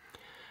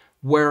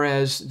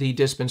 Whereas the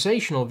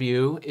dispensational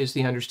view is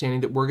the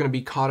understanding that we're going to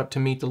be caught up to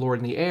meet the Lord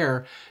in the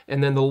air,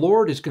 and then the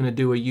Lord is going to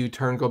do a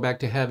U-turn, go back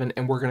to heaven,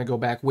 and we're going to go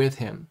back with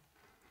him.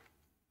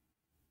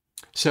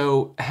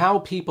 So how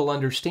people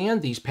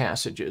understand these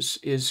passages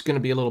is going to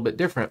be a little bit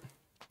different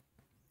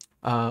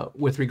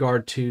with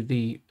regard to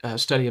the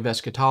study of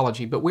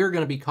eschatology. But we're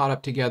going to be caught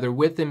up together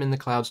with them in the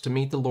clouds to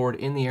meet the Lord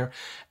in the air,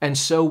 and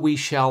so we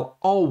shall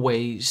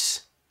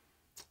always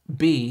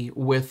be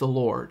with the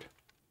Lord.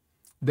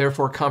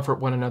 Therefore, comfort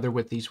one another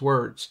with these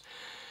words.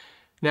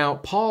 Now,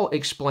 Paul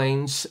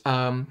explains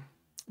to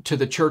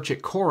the church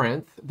at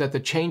Corinth that the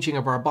changing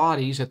of our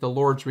bodies at the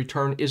Lord's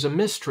return is a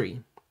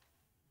mystery.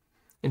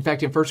 In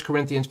fact, in 1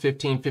 Corinthians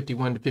 15,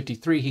 51 to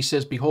 53, he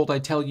says, "Behold, I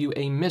tell you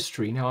a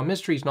mystery." Now, a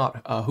mystery is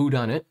not a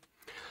whodunit.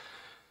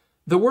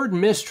 The word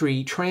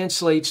mystery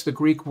translates the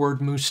Greek word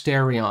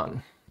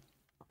mysterion.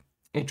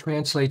 It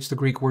translates the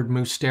Greek word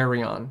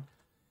mysterion.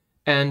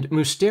 And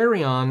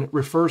mysterion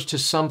refers to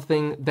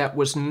something that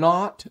was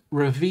not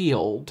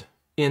revealed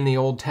in the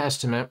Old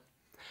Testament,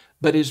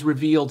 but is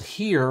revealed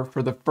here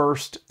for the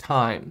first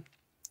time.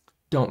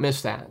 Don't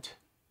miss that.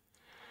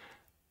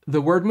 The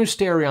word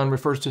mysterion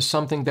refers to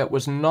something that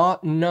was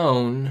not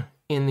known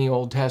in the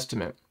Old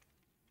Testament,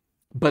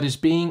 but is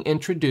being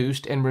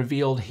introduced and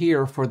revealed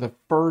here for the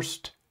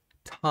first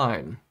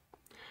time.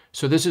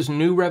 So this is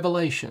new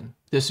revelation.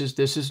 This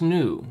is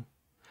new.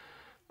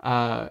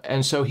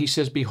 And so he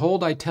says,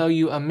 "Behold, I tell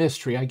you a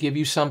mystery. I give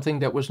you something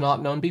that was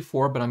not known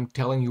before, but I'm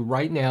telling you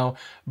right now,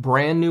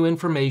 brand new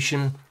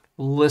information.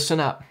 Listen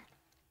up."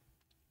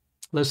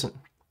 Listen.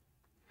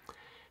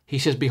 He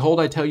says, "Behold,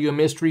 I tell you a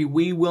mystery.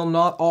 We will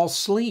not all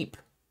sleep."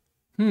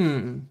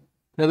 In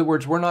other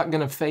words, we're not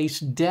going to face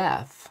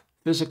death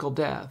physical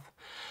death.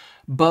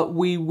 But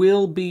we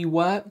will be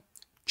what?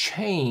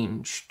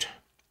 Changed.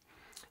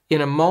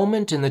 In a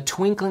moment, in the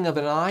twinkling of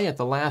an eye, at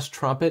the last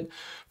trumpet,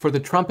 for the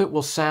trumpet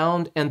will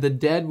sound, and the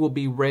dead will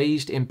be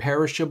raised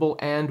imperishable,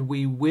 and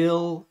we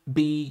will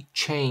be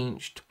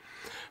changed.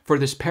 For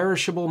this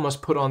perishable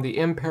must put on the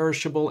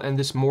imperishable, and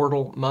this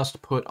mortal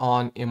must put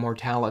on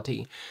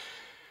immortality.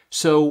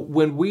 So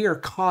when we are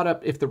caught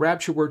up, if the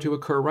rapture were to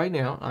occur right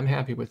now, I'm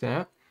happy with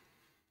that.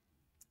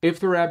 If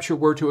the rapture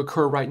were to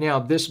occur right now,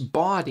 this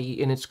body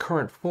in its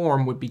current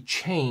form would be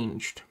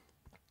changed.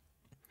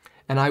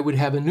 And I would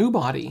have a new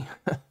body,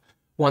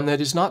 one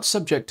that is not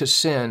subject to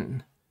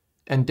sin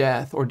and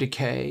death or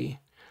decay.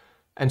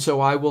 And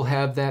so I will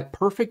have that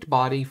perfect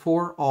body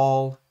for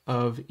all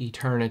of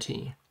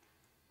eternity.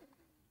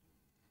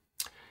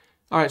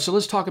 All right, so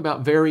let's talk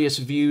about various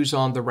views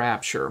on the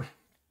rapture.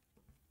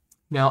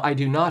 Now, I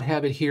do not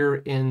have it here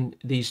in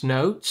these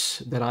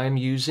notes that I am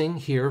using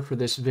here for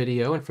this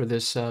video and for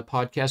this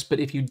podcast, but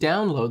if you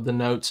download the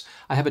notes,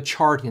 I have a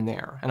chart in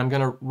there, and I'm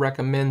going to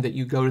recommend that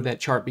you go to that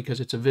chart because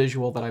it's a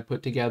visual that I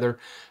put together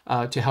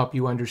to help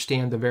you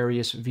understand the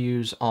various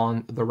views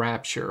on the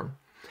rapture.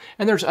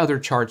 And there's other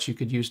charts you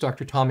could use.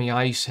 Dr. Tommy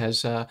Ice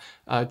has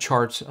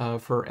charts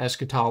for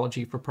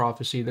eschatology, for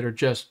prophecy, that are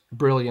just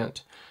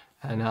brilliant,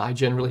 and I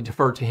generally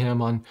defer to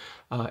him on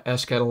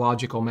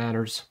eschatological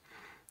matters.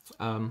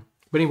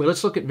 But anyway,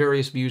 let's look at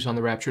various views on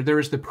the rapture. There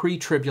is the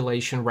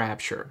pre-tribulation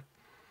rapture.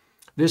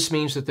 This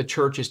means that the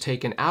church is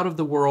taken out of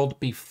the world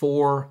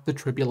before the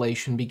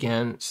tribulation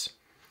begins.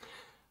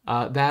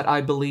 That, I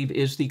believe,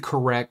 is the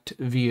correct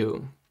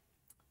view.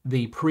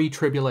 The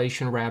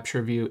pre-tribulation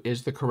rapture view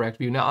is the correct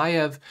view. Now, I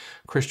have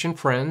Christian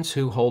friends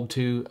who hold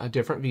to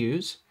different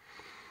views,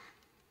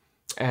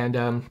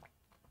 and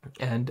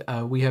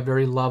we have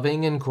very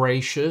loving and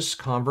gracious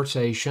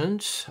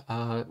conversations.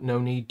 No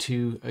need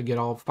to get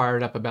all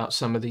fired up about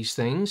some of these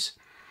things.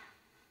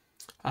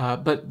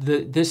 But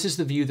this is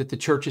the view that the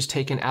church is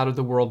taken out of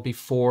the world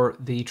before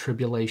the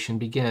tribulation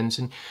begins.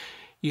 And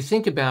you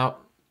think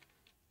about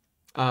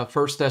 1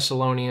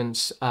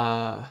 Thessalonians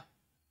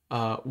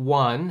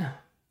 1,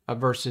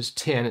 verses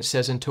 10. It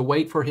says, "And to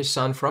wait for his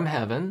Son from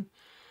heaven,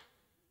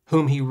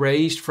 whom he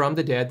raised from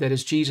the dead," that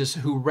is Jesus,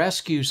 "who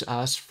rescues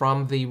us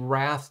from the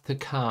wrath to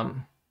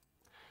come."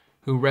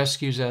 Who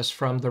rescues us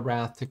from the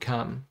wrath to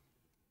come.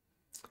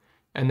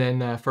 And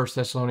then 1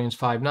 Thessalonians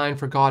 5:9,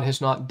 "For God has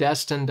not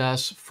destined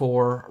us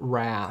for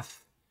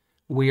wrath."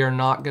 We are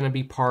not going to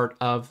be part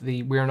of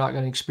we are not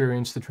going to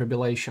experience the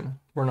tribulation.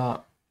 We're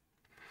not.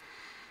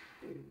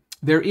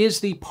 There is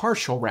the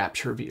partial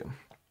rapture view.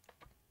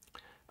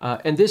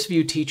 And this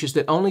view teaches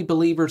that only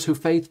believers who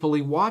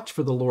faithfully watch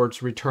for the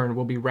Lord's return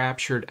will be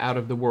raptured out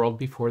of the world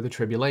before the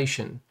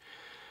tribulation.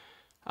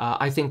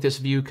 I think this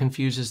view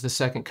confuses the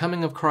second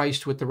coming of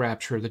Christ with the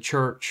rapture of the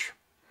church.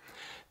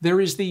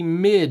 There is the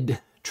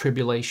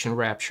mid-tribulation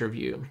rapture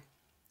view,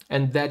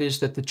 and that is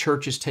that the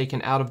church is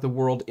taken out of the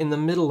world in the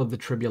middle of the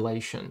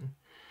tribulation.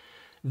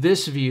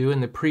 This view,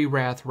 and the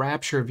pre-wrath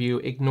rapture view,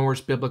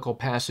 ignores biblical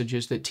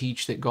passages that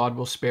teach that God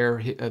will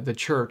spare the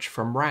church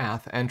from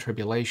wrath and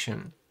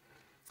tribulation.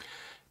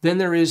 Then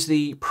there is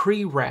the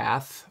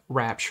pre-wrath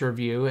rapture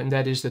view, and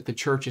that is that the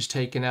church is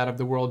taken out of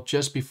the world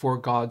just before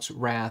God's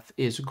wrath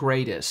is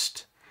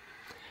greatest.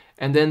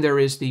 And then there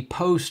is the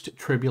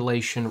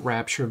post-tribulation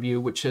rapture view,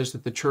 which says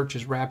that the church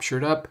is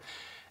raptured up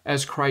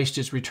as Christ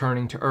is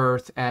returning to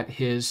earth at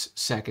his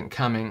second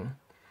coming.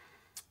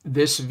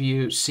 This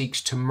view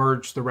seeks to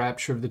merge the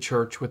rapture of the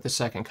church with the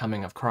second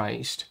coming of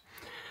Christ.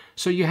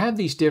 So you have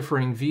these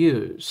differing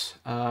views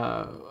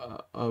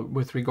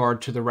with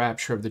regard to the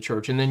rapture of the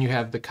church. And then you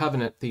have the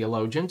covenant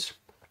theologians,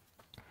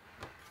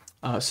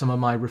 some of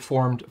my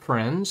Reformed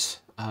friends,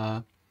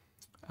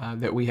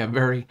 that we have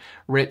very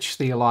rich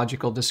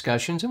theological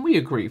discussions, and we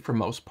agree for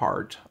most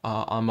part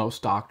on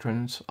most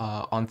doctrines,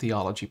 on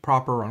theology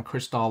proper, on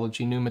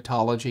Christology,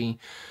 pneumatology,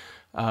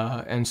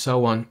 and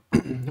so on.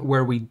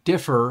 Where we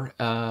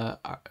differ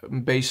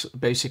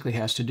basically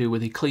has to do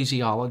with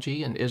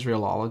ecclesiology and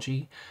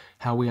Israelology,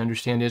 how we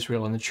understand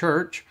Israel and the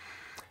church,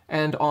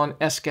 and on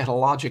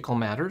eschatological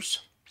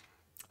matters,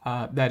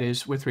 that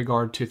is, with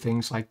regard to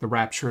things like the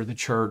rapture of the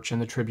church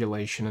and the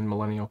tribulation and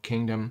millennial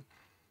kingdom.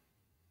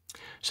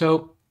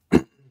 So,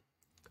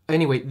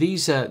 anyway,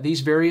 these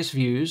various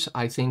views,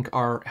 I think,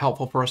 are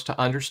helpful for us to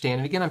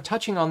understand. And again, I'm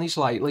touching on these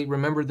lightly.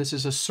 Remember, this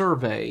is a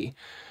survey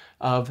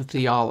of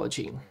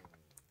theology.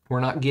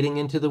 We're not getting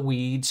into the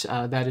weeds.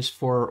 That is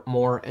for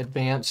more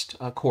advanced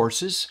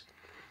courses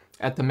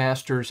at the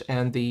master's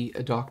and the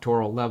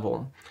doctoral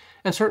level.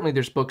 And certainly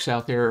there's books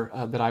out there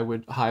that I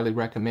would highly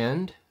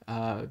recommend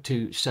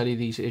to study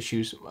these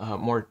issues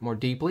more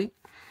deeply.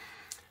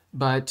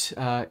 But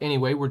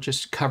anyway, we're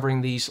just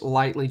covering these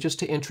lightly just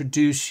to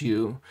introduce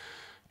you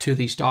to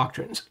these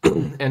doctrines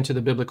and to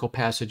the biblical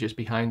passages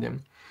behind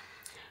them.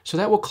 So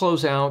that will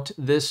close out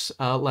this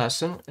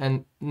lesson,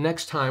 and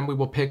next time we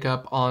will pick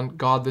up on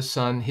God the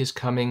Son, his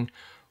coming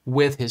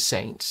with his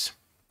saints.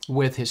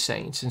 With his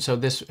saints. And so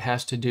this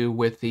has to do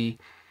with the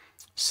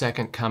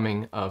second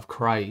coming of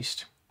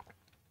Christ.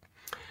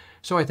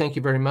 So I thank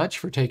you very much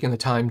for taking the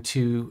time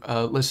to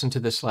listen to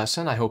this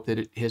lesson. I hope that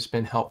it has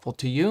been helpful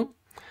to you,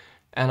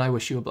 and I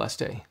wish you a blessed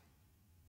day.